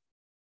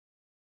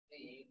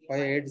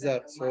 8s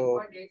are.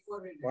 So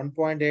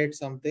 1.8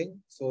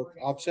 something. So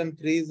option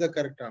 3 is the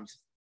correct answer.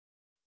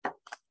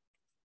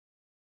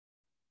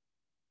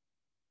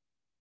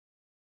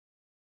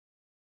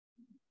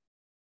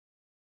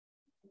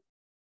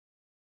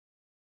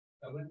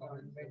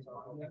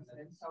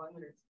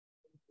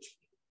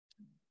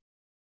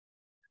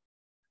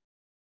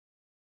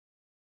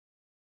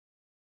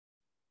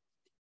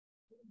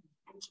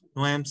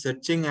 No, I am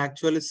searching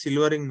actually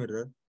silvering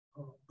mirror.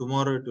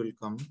 Tomorrow it will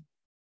come.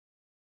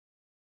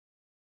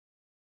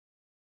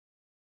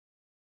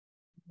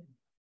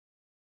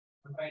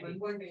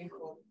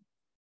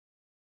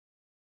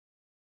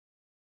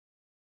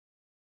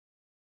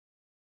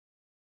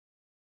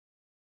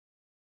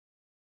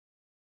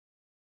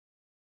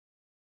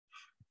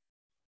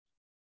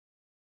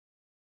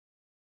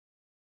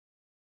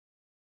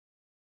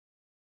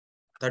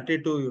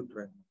 $32 you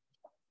try.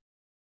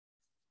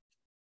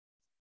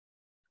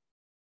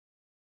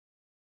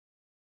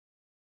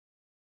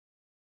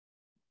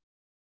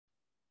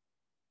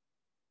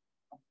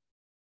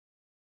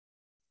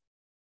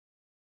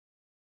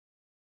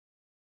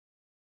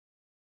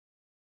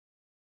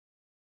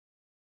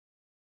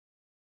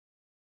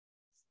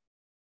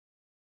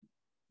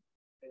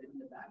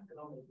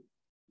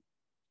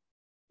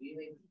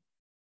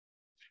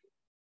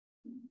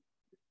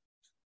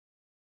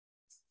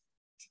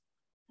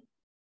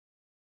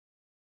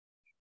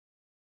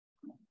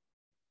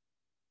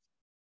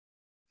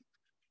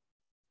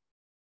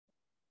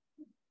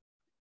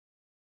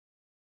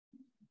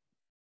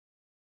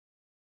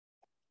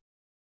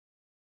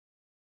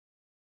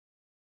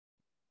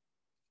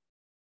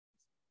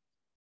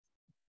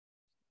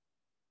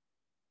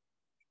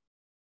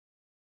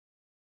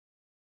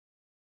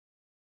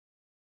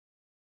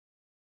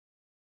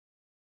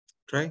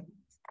 Try.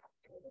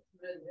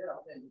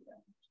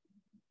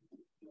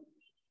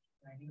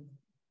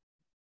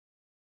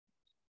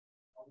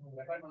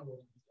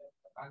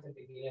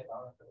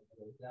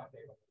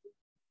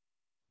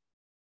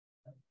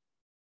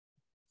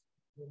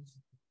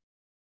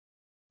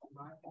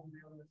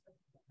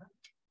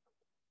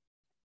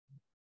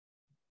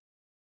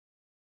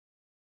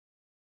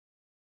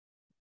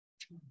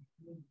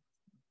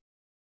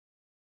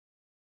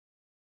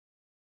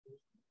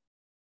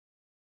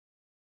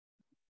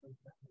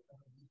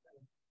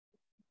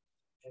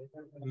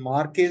 A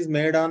mark is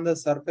made on the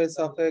surface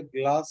of a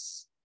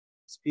glass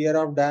sphere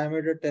of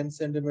diameter 10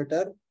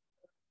 centimeter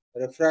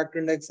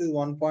refractive index is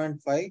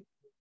 1.5.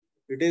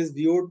 It is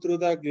viewed through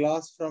the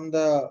glass from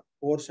the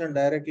portion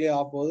directly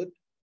opposite.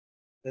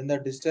 Then the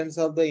distance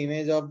of the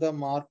image of the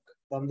mark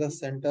from the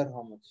center,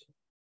 how much?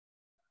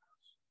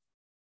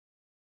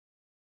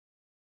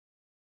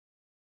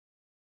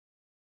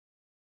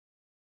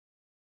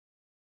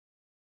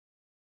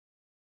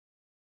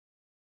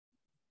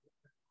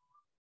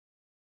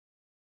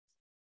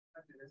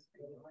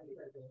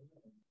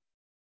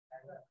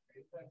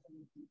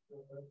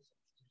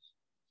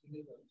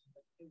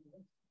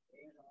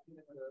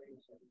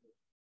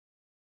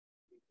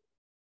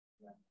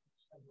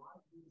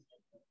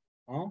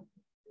 Huh?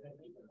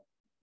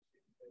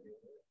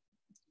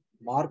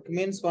 Mark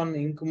means one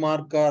ink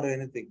mark or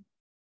anything.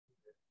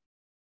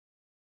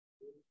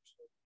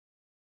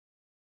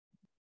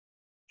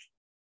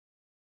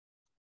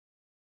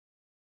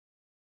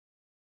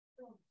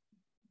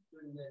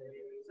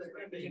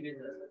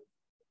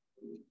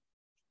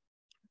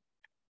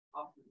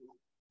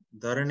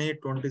 Dharani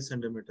 20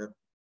 centimeter.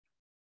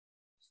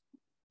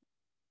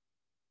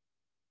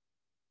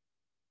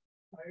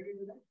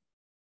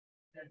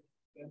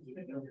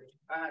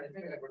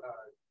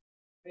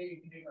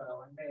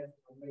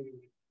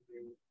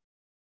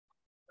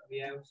 We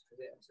have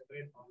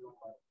separate formula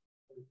for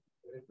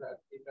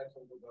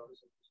reflection to the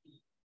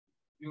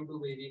U2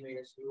 by V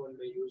minus U1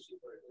 by U C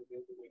equal to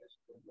U2 minus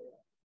U1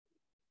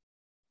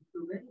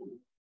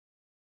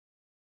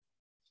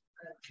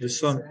 This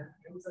one.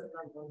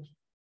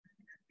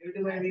 U2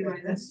 by V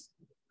minus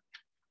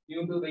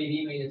U2 by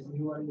V minus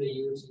U1 by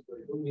U C equal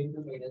to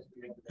U2 minus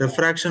U1.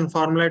 Refraction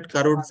formula at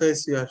curved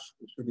face you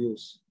should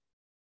use.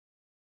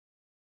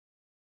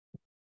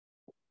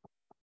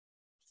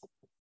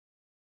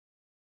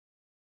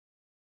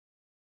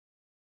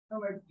 No,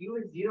 but U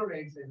is 0,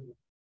 right?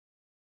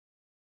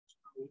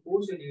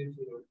 Who should use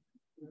 0?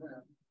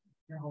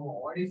 No,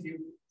 what is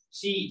U?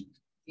 C.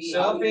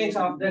 Surface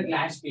of the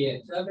glass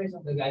sphere. Surface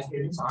of the glass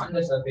sphere is on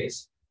the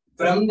surface.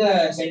 From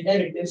the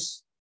center, it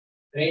is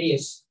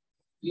radius.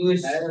 U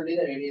is only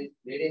the radius.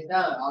 Radius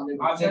of the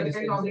surface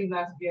of the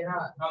glass sphere.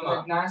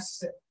 The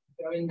glass.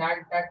 I mean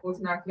that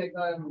portion acts like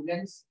a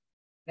lens.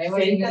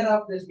 Center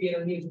of the sphere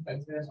only is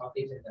considered as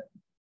optic center.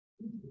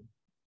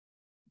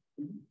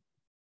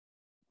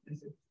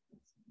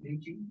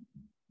 Mu2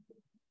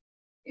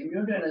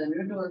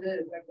 வந்து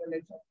refractive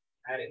index.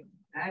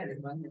 Add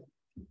one.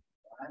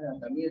 mu2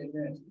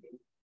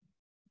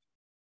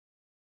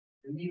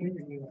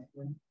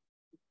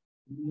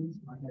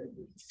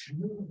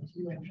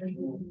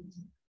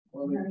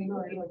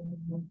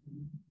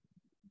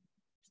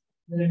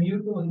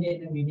 வந்து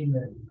என்ன medium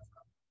இருக்கு?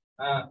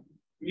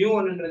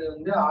 mu1ன்றது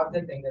வந்து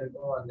object எங்க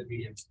இருக்கோ அந்த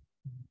medium.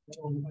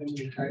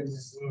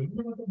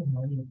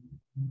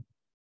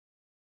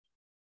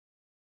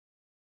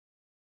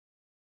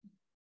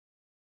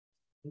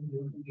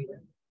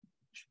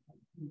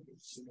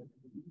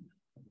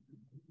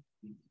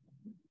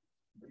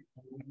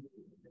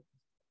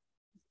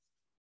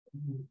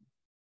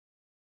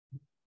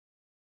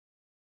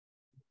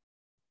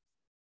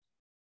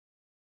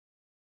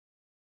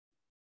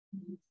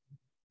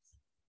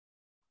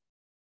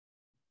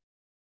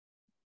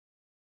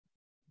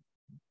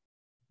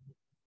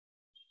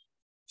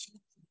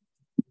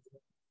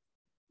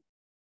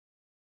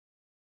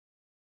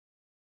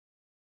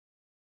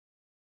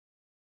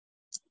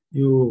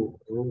 You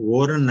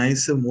wore a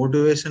nice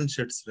motivation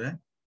shirts, right?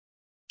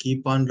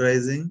 Keep on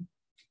rising,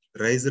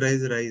 rise,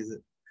 rise, rise.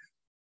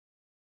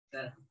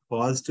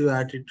 Positive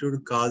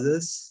attitude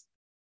causes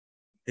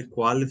a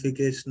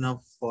qualification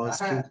of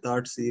positive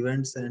thoughts,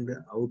 events, and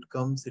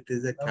outcomes. It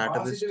is a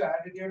catalyst. Positive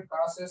attitude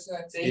causes a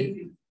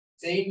chain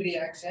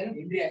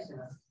reaction.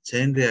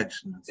 Chain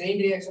reaction. Chain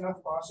reaction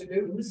of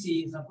positive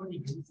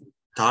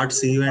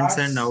Thoughts, events,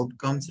 and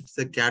outcomes. It's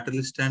a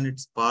catalyst and it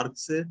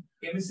sparks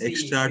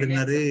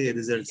extraordinary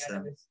results.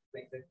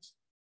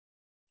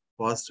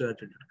 Positive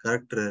attitude,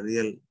 correct,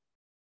 real.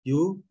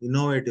 You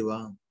innovative.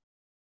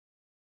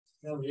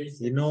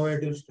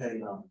 Innovative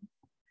style.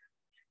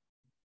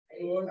 I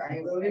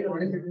only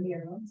noticed it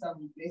in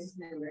some places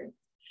like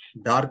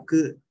Dark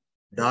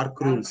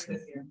rules.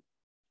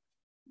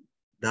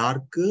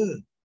 Dark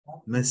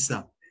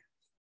messa.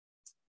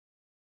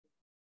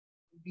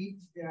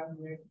 Beach they are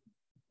made.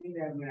 I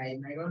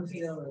don't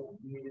see the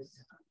images.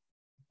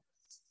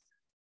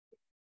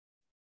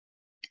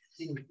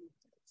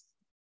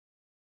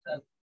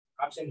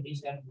 Option D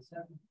stand.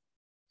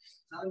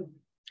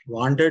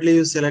 Wantedly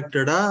you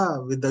selected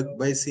with the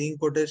by seeing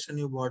quotation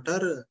you bought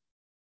or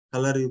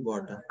color you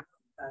bought.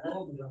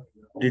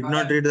 Did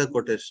not read the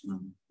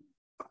quotation.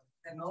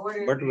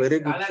 But very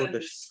good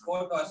quotation.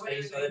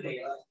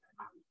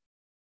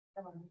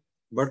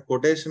 But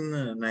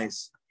quotation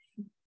nice.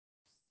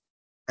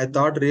 I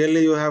thought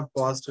really you have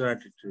positive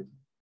attitude.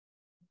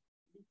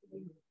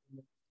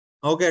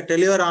 Okay, tell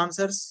your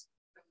answers.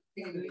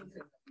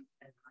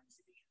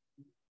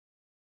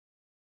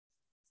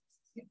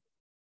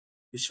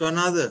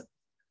 Vishwanath,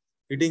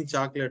 eating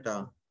chocolate.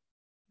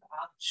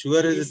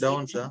 Sugar is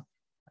down, sir.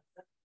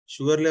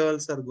 Sugar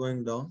levels are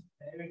going down.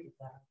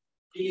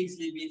 Feeling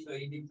sleepy, so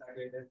eating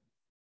chocolate.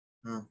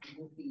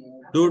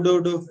 Do.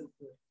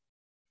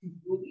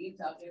 You eat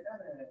chocolate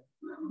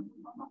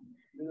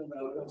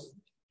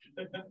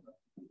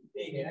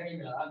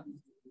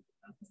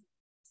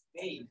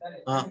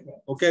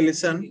Okay,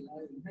 listen.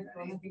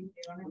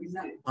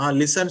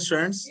 Listen,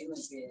 students.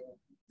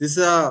 This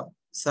is a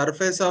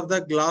surface of the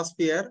glass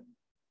sphere.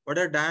 What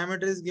a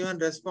diameter is given?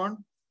 Respond.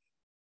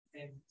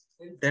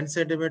 10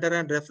 centimeter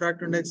and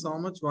refractive index how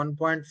much?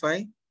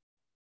 1.5.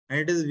 And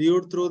it is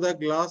viewed through the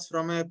glass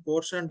from a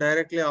portion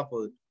directly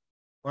opposite.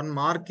 One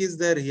mark is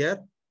there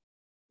here.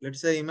 Let's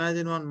say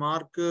imagine one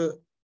mark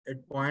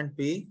at point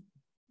P.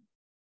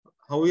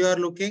 How you are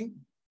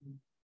looking?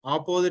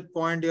 Opposite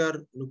point you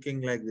are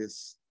looking like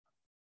this.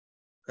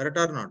 Correct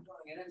or not?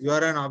 You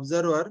are an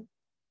observer.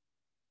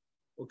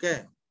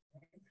 Okay.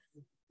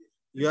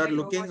 You are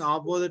looking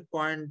opposite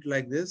point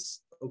like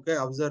this. Okay,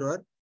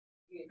 observer.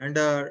 And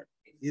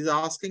is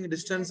asking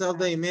distance of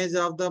the image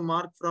of the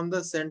mark from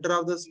the center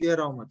of the sphere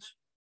how much?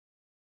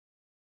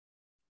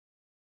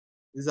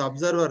 This is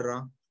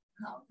observer.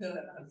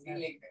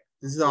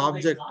 This is the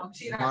object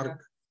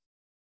mark.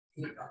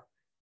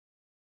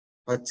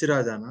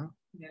 Pachirajana.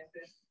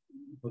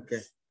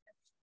 Okay.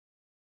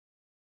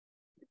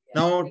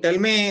 Now tell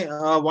me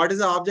what is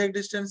the object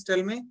distance?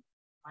 Tell me.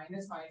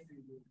 -5.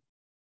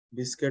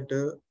 Biscuit.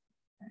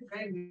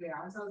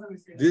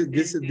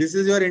 This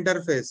is your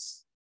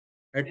interface.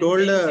 I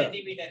told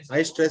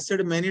I stressed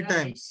it many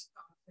times.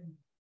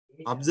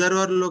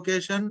 Observer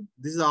location.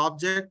 This is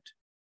object.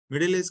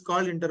 Middle is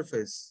called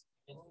interface.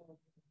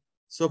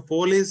 So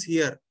pole is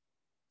here.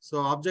 So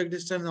object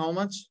distance how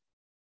much?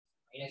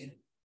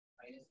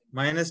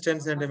 -10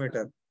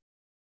 centimeter.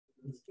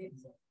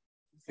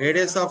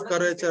 Radius of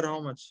curvature how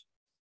much?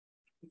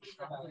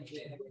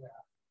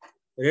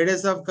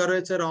 Radius of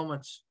curvature how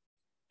much?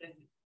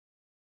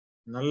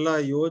 Nalla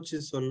yochi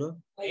sollu.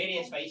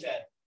 Radius 5, sir.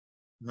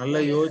 Nalla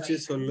yochi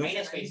sollu.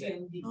 -5, sir.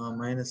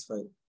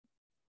 -5.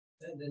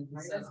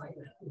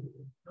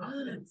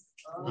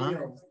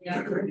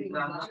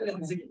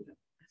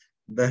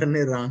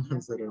 Dharni wrong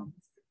answer.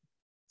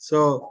 So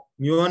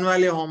mu1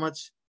 value how much?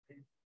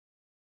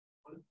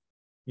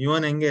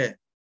 mu1 enge?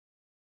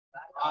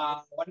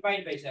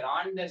 1.5, sir.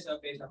 On the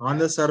surface. On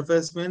the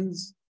surface means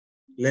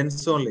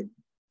lens only.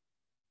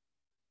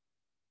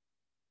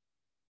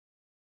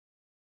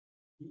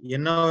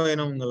 என்ன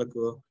வேணும்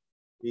உங்களுக்கு?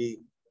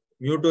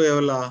 mu2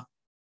 எவ்வளோ?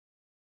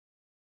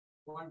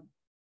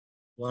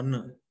 1.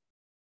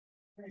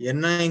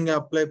 என்ன இங்க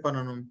apply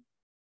பண்ணணும்?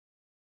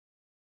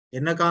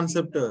 என்ன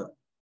concept?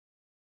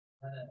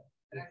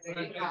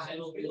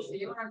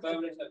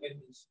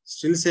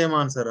 Still same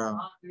answer.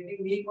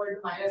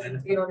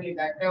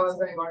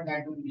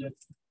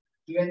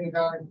 Even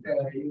without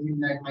using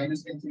that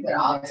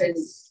 -10.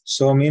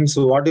 So means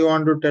what do you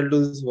want to tell to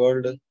this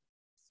world?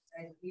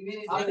 Even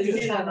if this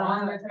is a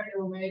wrong method,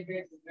 you may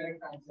get the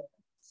correct answer.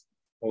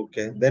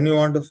 Okay, then you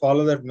want to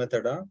follow that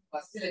method, huh?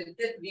 First,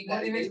 we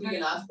got the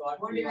last one.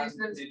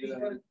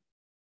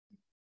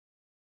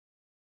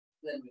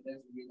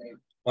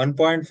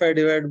 1.5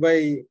 divided by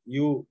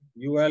u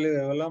value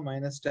evala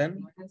 -10.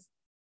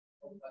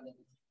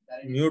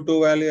 mu2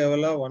 value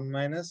evala 1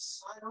 minus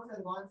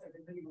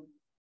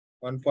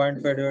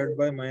 1.5 divided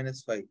by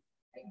 -5.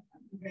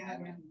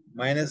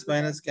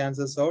 Minus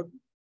cancels out.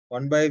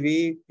 1 by v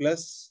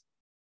plus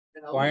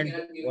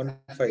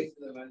 0.15.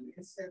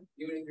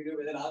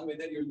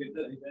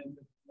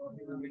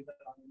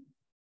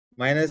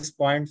 Minus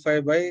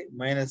 0.5 by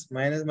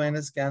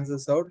minus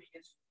cancels out.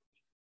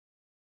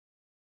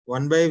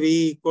 1 by v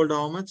equal to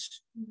how much?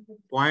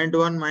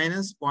 0.1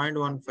 minus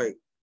 0.15.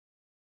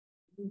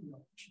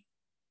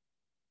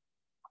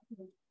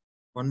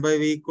 1 by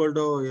v equal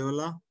to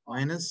evala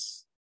minus.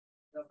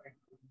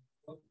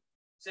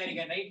 Sir, you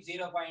can write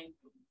 0.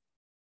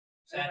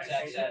 Sir.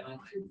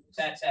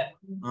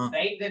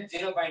 Write that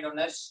 0.1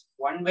 as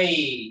 1 by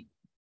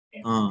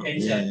 10,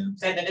 sir.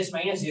 Sir, that is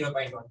minus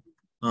 0.1.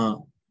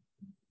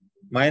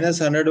 Minus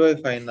 100 by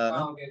 5.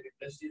 Okay.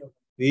 Plus 0.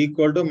 V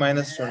equal to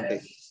minus 20.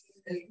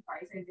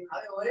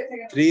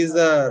 3 is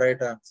the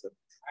right answer.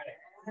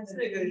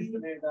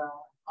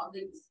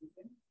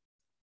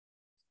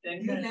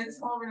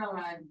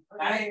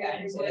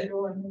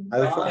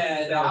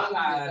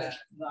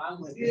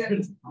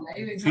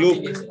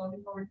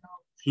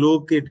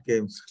 Fluke it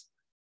came.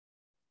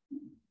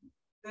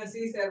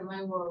 See, sir, my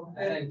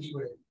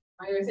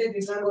message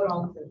is not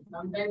wrong, sir.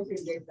 Sometimes you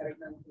get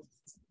correct answer.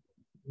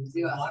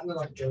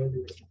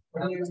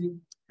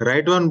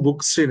 Write one book,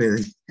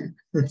 Srinidhi.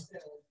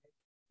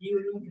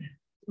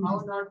 How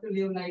not to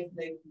live life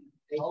like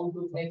how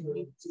to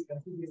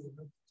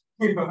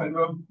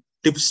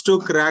Tips to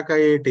crack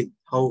IIT.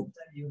 How?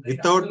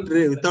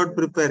 Without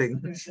preparing.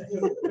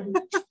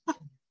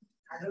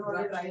 I don't want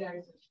to try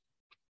that.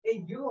 Hey,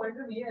 you want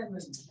to be as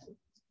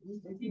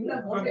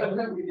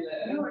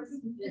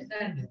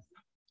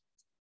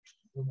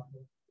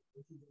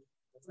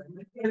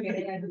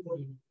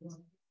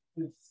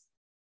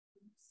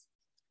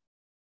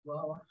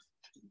well.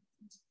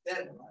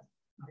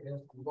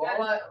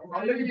 How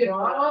will you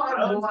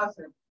pronounce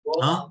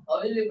Huh? How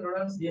will you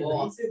pronounce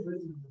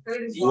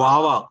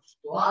Guava.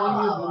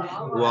 Guava.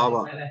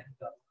 Guava.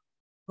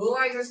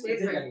 Goa is a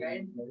state,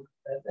 right?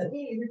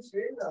 Is it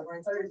straight? I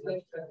thought it's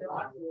like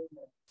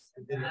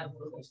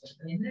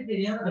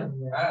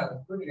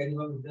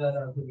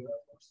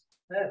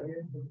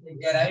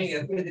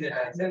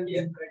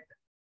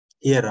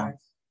Here.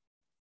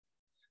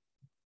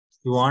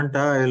 You want?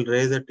 I'll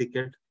raise a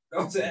ticket.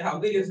 No, sir. How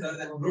will you store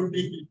that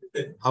fruity?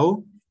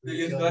 How? Will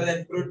you store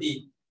that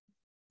fruity?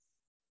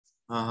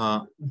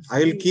 I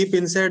will keep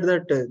inside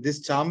that.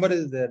 This chamber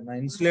is there,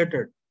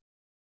 insulated.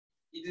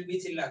 It will be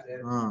chill,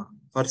 sir.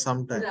 For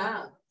some time.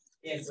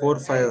 Yes,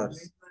 4-5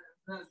 hours.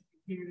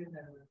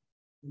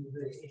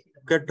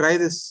 Okay, try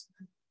this.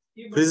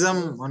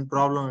 Prism, one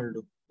problem will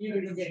do.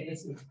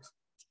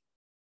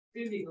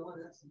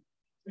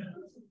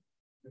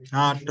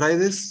 Try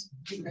this.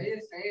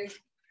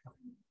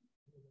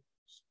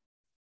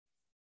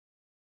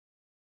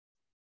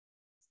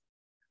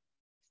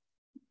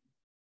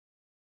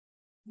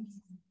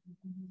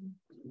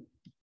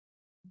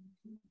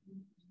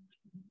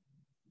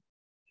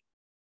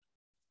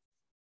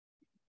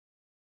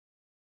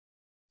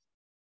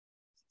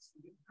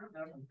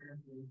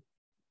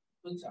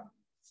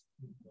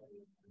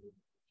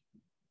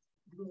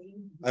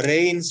 A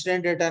ray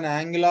incident at an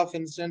angle of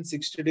incident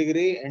 60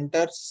 degree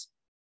enters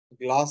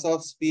glass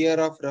of sphere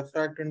of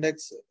refractive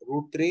index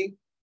 √3.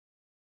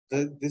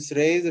 This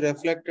ray is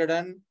reflected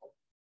and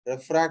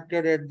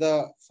refracted at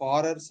the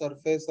farther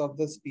surface of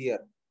the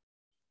sphere.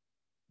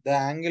 The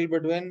angle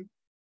between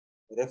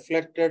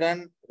reflected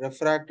and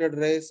refracted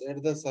rays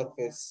at the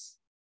surface.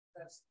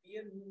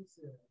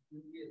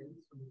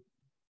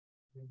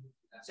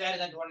 Sir,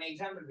 that one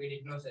example we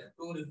did know, sir.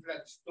 Two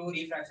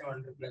refraction,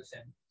 one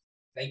reflection.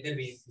 Like the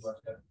way it was,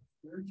 sir.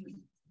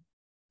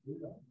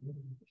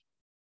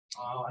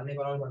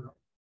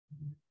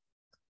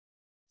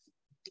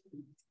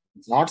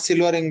 Not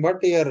silvering,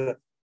 but here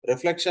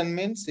reflection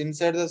means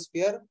inside the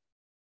sphere,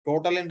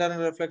 total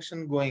internal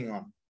reflection going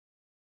on.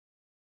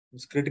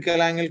 This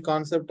critical angle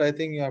concept, I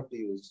think you have to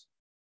use.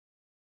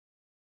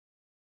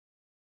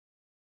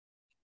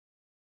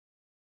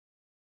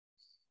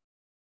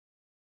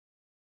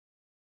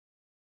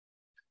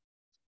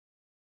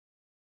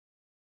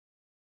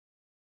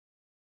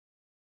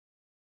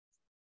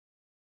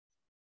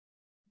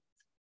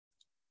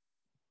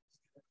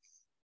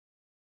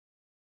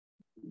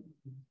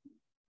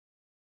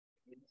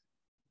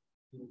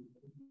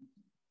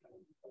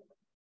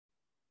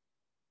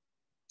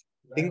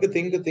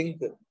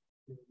 Think.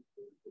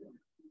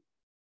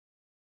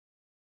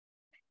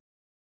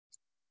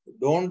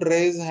 Don't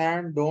raise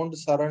hand, don't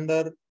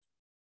surrender.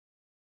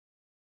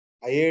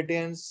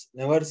 IITians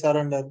never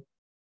surrender.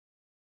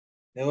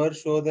 Never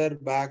show their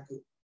back.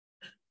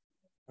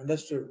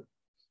 Understood?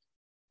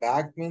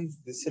 Back means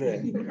this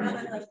way.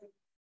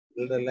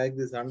 Like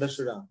this,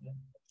 understood?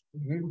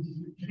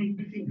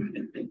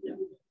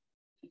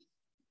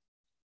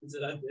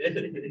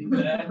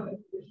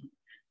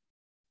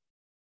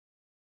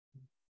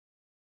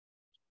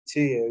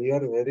 See, you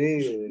are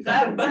very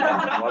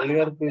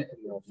vulgar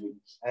people.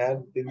 I am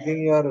thinking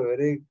you are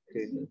very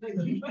crazy.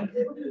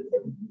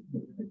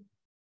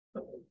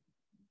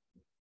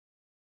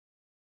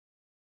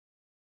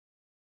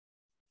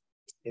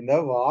 In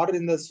the war,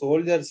 in the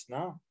soldiers,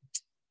 na,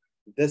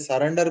 they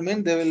surrender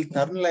means they will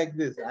turn like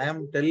this. I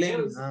am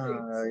telling,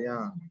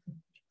 yeah.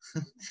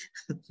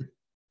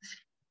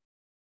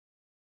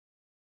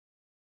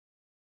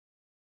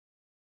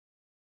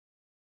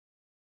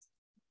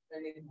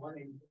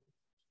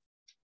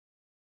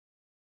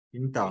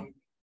 Inta.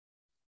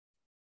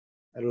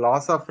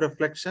 Loss of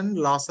reflection,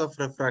 loss of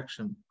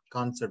refraction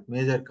concept,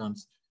 major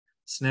concept.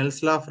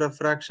 Snell's law of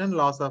refraction,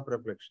 loss of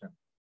reflection.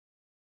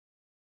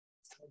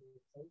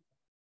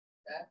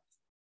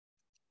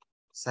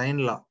 Sine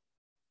law.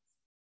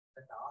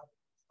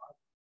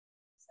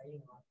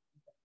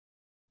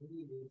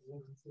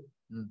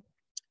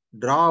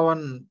 Draw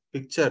one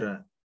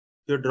picture.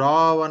 If you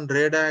draw one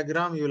ray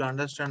diagram, you will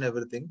understand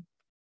everything.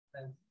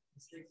 And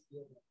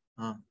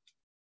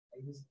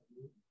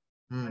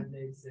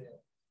it's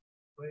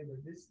going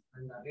like this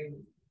and again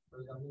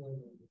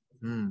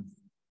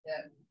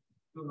yeah.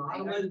 To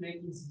normal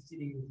making 60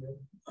 degrees,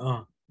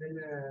 then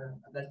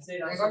that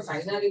side I got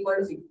final equal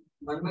to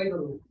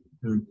 1/2.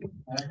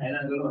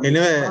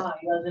 Anyway,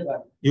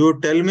 you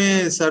tell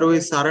me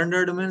service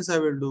surrendered means I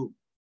will do.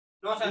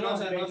 No, sir, no,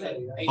 sir, no, sir.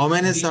 How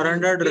many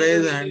surrendered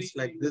raise hands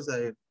like this?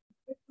 I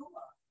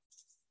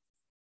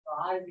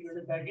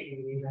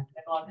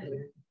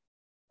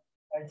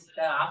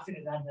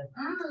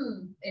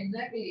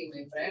Exactly,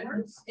 my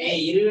friend. Hey,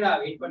 irugada,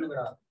 wait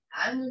பண்ணுங்கடா.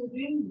 And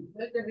between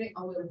reflected ray,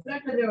 our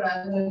reflected ray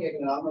angle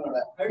கேக்குங்க நார்மலோட.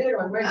 Headed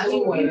 1/2.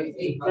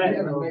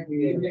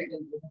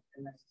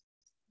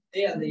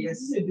 Hey, அந்த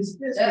S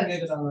displacement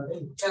கேக்குறாங்க.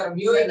 Sir,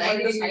 mu is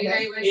 90.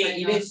 Hey,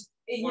 it is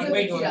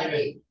 1/2.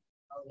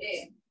 Hey,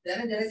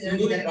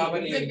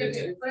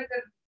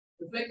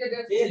 reflected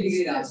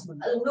degree.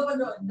 அது இன்னும்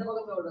கொஞ்சம் இந்த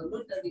பக்கம் போடுங்க.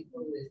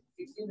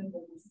 16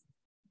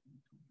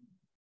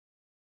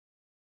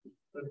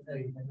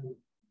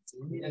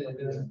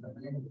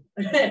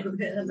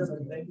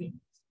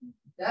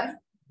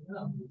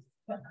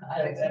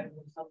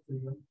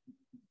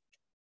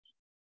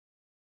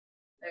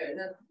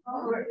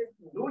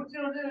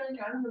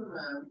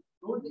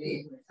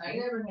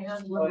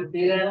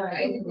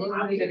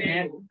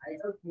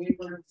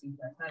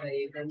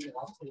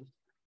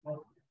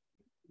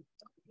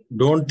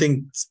 Don't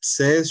think,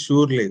 say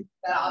surely.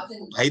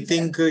 I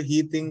think,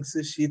 he thinks,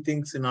 she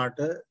thinks not.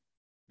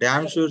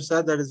 Damn sure,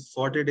 sir, that is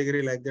 40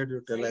 degree like that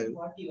you tell.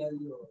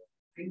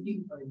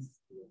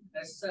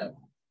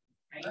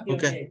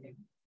 Okay.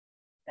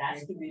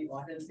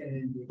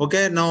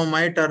 Okay, now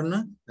my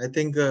turn. I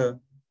think,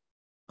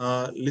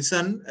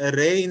 listen, a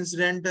ray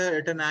incident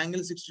at an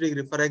angle 60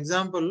 degree. For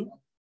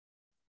example,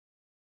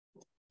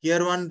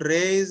 here one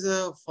ray is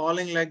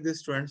falling like this,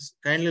 students.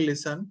 Kindly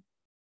listen.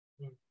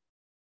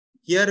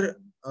 Here,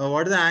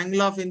 what the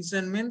angle of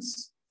incident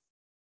means?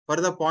 For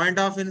the point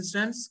of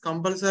instance,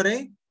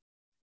 compulsory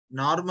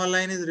normal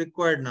line is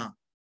required now.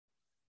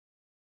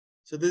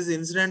 So this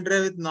incident ray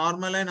with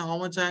normal line, how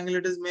much angle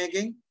it is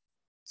making?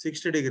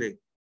 60 degree.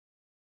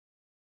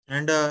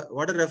 And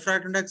what is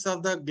refractive index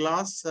of the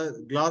glass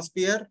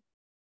sphere?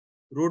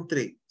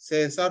 √3.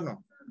 Say yes or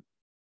no?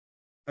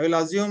 I will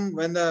assume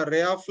when the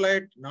ray of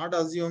light, not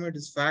assume, it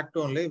is fact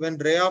only. When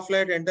ray of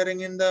light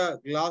entering in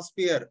the glass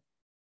sphere,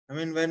 I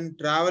mean when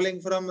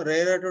traveling from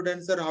rarer to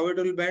denser, how it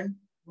will bend?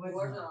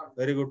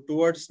 Very good.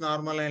 Towards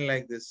normal line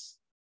like this.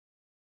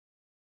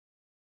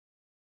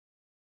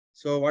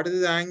 So what is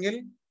the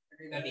angle?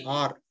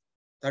 R.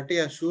 30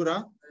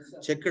 Ashura.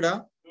 Check it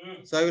out.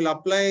 So I will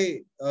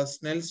apply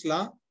Snell's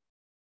law.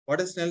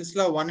 What is Snell's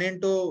law? 1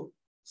 into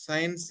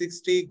sine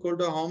 60 equal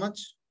to how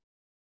much?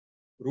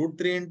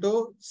 √3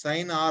 into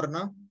sine R,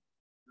 na?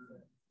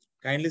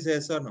 Kindly say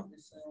yes or no.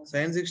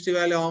 Sine 60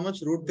 value how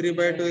much? √3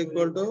 by 2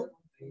 equal to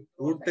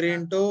 √3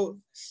 into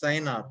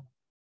sine R.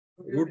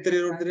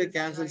 √3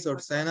 cancels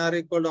out. Sine R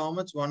equal to how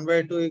much? 1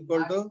 by 2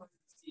 equal to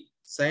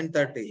sine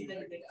 30.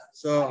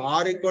 So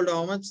R equal to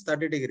how much?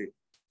 30 degree.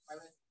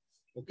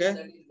 Okay.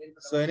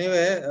 So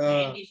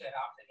anyway,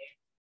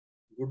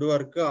 good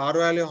work. R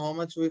value how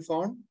much we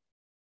found?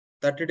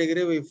 30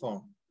 degree we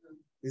found.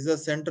 This is the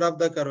center of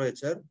the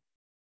curvature.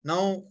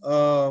 Now,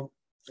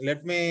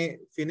 let me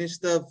finish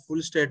the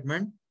full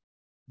statement.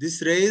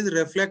 This ray is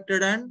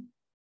reflected and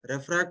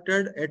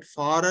refracted at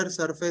farther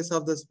surface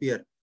of the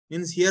sphere.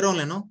 Means here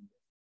only, no?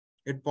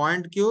 At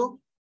point Q,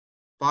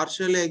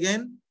 partially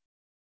again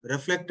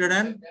reflected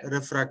and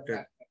refracted.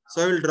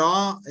 So I will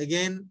draw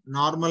again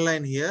normal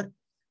line here.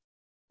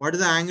 What is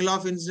the angle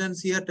of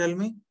incidence here? Tell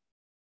me.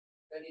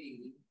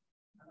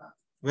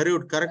 Very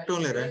good. Correct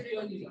only, right?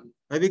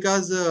 Why?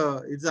 Because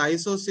it's an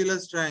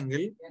isosceles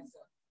triangle.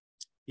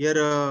 Here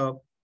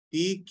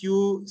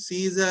PQC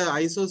is an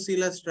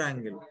isosceles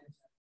triangle.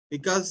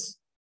 Because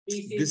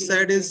this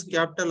side is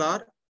capital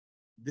R,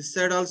 this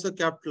side also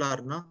capital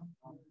R, no?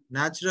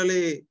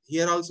 Naturally,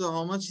 here also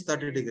how much?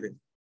 30 degree.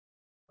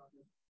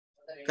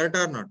 Correct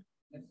or not?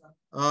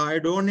 I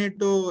don't need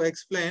to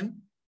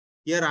explain.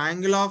 Here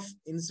angle of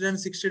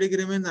incidence 60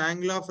 degree means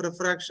angle of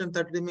refraction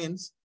 30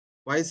 means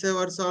vice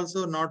versa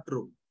also not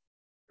true.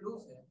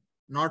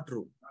 Not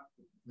true.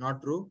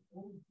 Not true.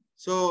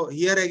 So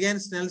here again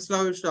Snell's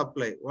law we should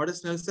apply. What is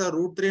Snell's law?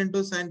 √3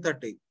 into sine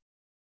 30.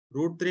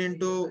 √3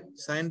 into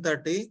sine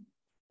 30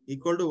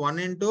 equal to 1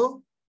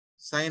 into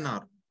sine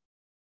R.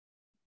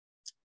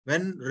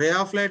 When ray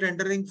of light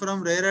entering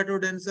from rarer to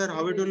denser,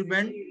 how it will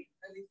bend?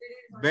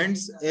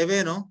 Bends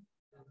away, no?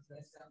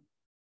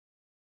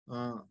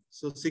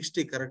 So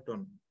 60, correct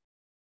one.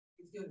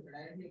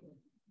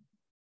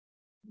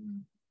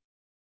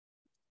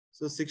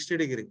 So 60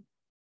 degree.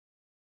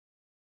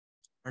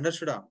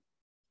 Understood?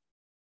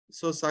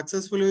 So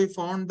successfully we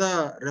found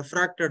the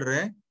refracted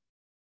ray.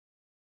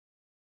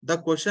 The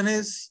question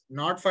is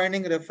not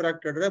finding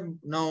refracted ray.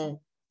 Now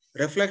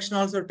reflection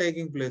also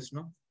taking place,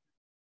 no?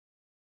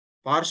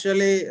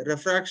 Partially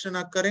refraction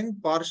occurring,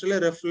 partially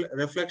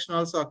reflection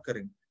also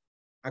occurring.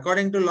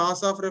 According to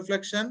laws of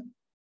reflection,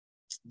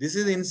 this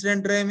is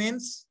incident ray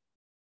means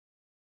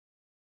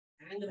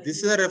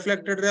this is a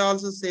reflected ray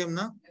also same,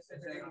 na?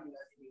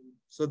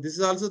 So this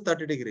is also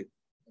 30 degree.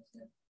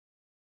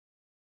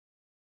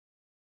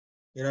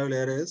 Here I will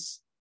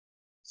erase.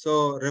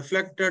 So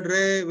reflected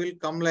ray will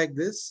come like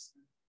this.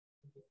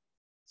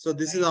 So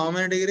this is how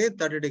many degree?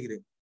 30 degree.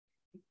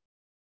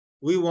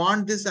 We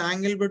want this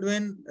angle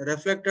between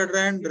reflected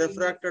ray and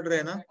refracted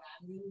ray, na?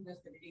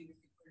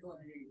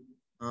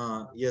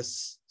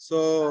 Yes.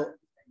 So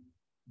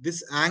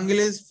this angle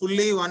is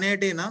fully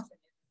 180, na?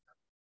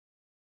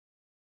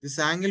 This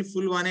angle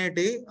full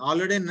 180,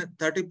 already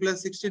 30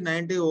 plus 60,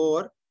 90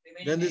 over.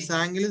 Then this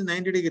angle is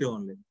 90 degree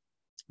only.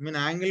 I mean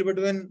angle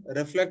between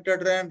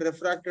reflected ray and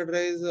refracted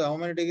ray is how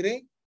many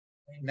degree?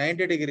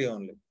 90 degree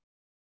only.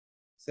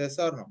 Yes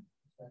or no?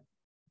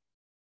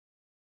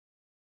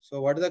 So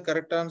what is the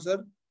correct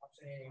answer?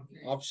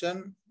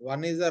 Option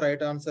 1 is the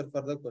right answer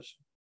for the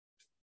question.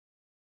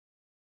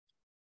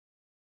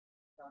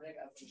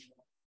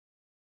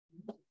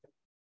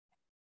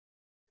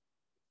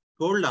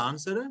 told the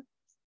answer?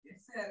 Yes,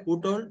 sir. Who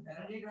told? I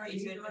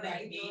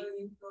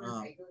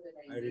told.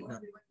 I did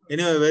not.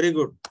 Anyway, very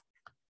good.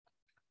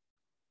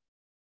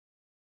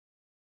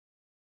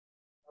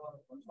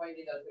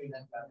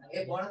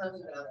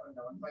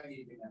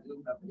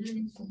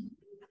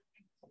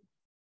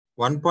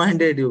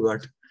 1.8 you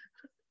got.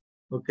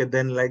 Okay,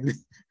 then like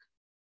this.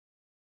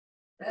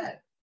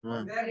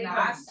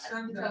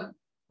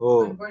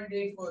 Oh,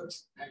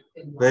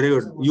 very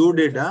good. You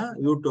did, huh?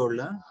 You told,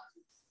 huh?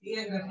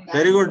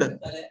 Very good.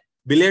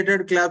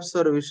 Belated claps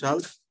for Vishal.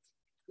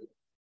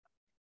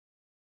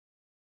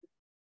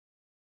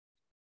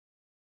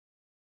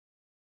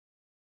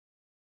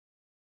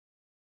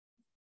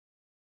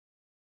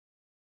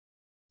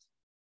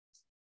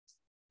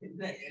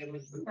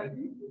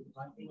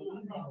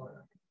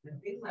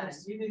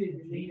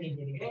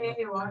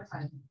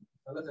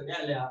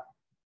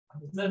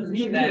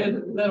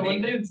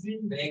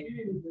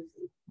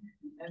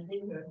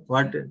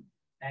 What?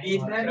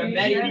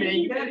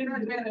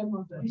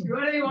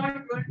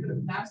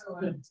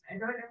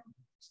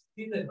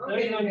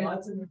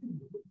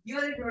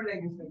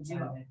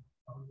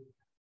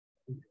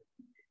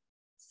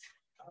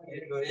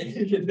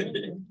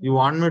 You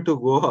want me to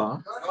go, huh?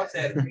 No,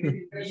 sir.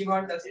 We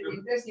want us to.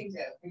 Interesting,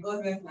 sir. Because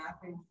we are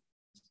laughing.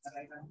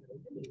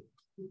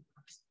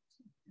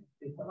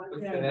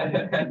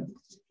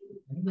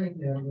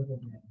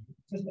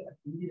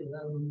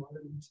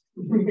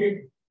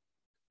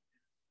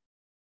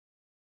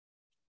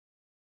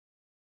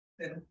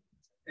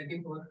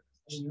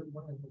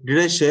 Did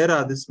I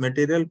share this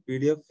material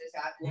PDF?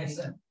 Yes,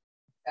 sir.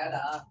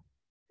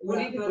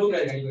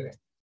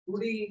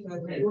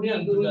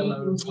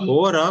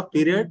 Over a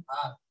period?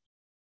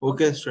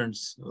 Okay,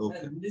 students.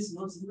 Okay.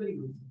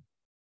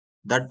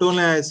 That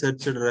only I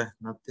searched.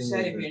 Nothing. Sir,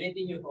 if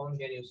anything you found,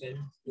 can you send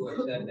to us,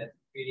 sir, that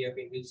PDF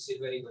in which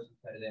silvery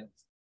questions are there?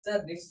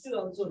 Sir, next to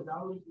also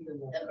down.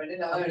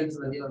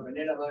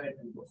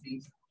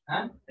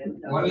 Huh?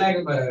 1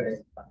 lakh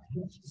per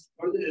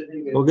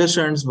Okay,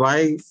 students.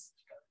 Bye.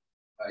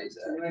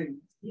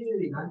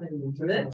 Sir.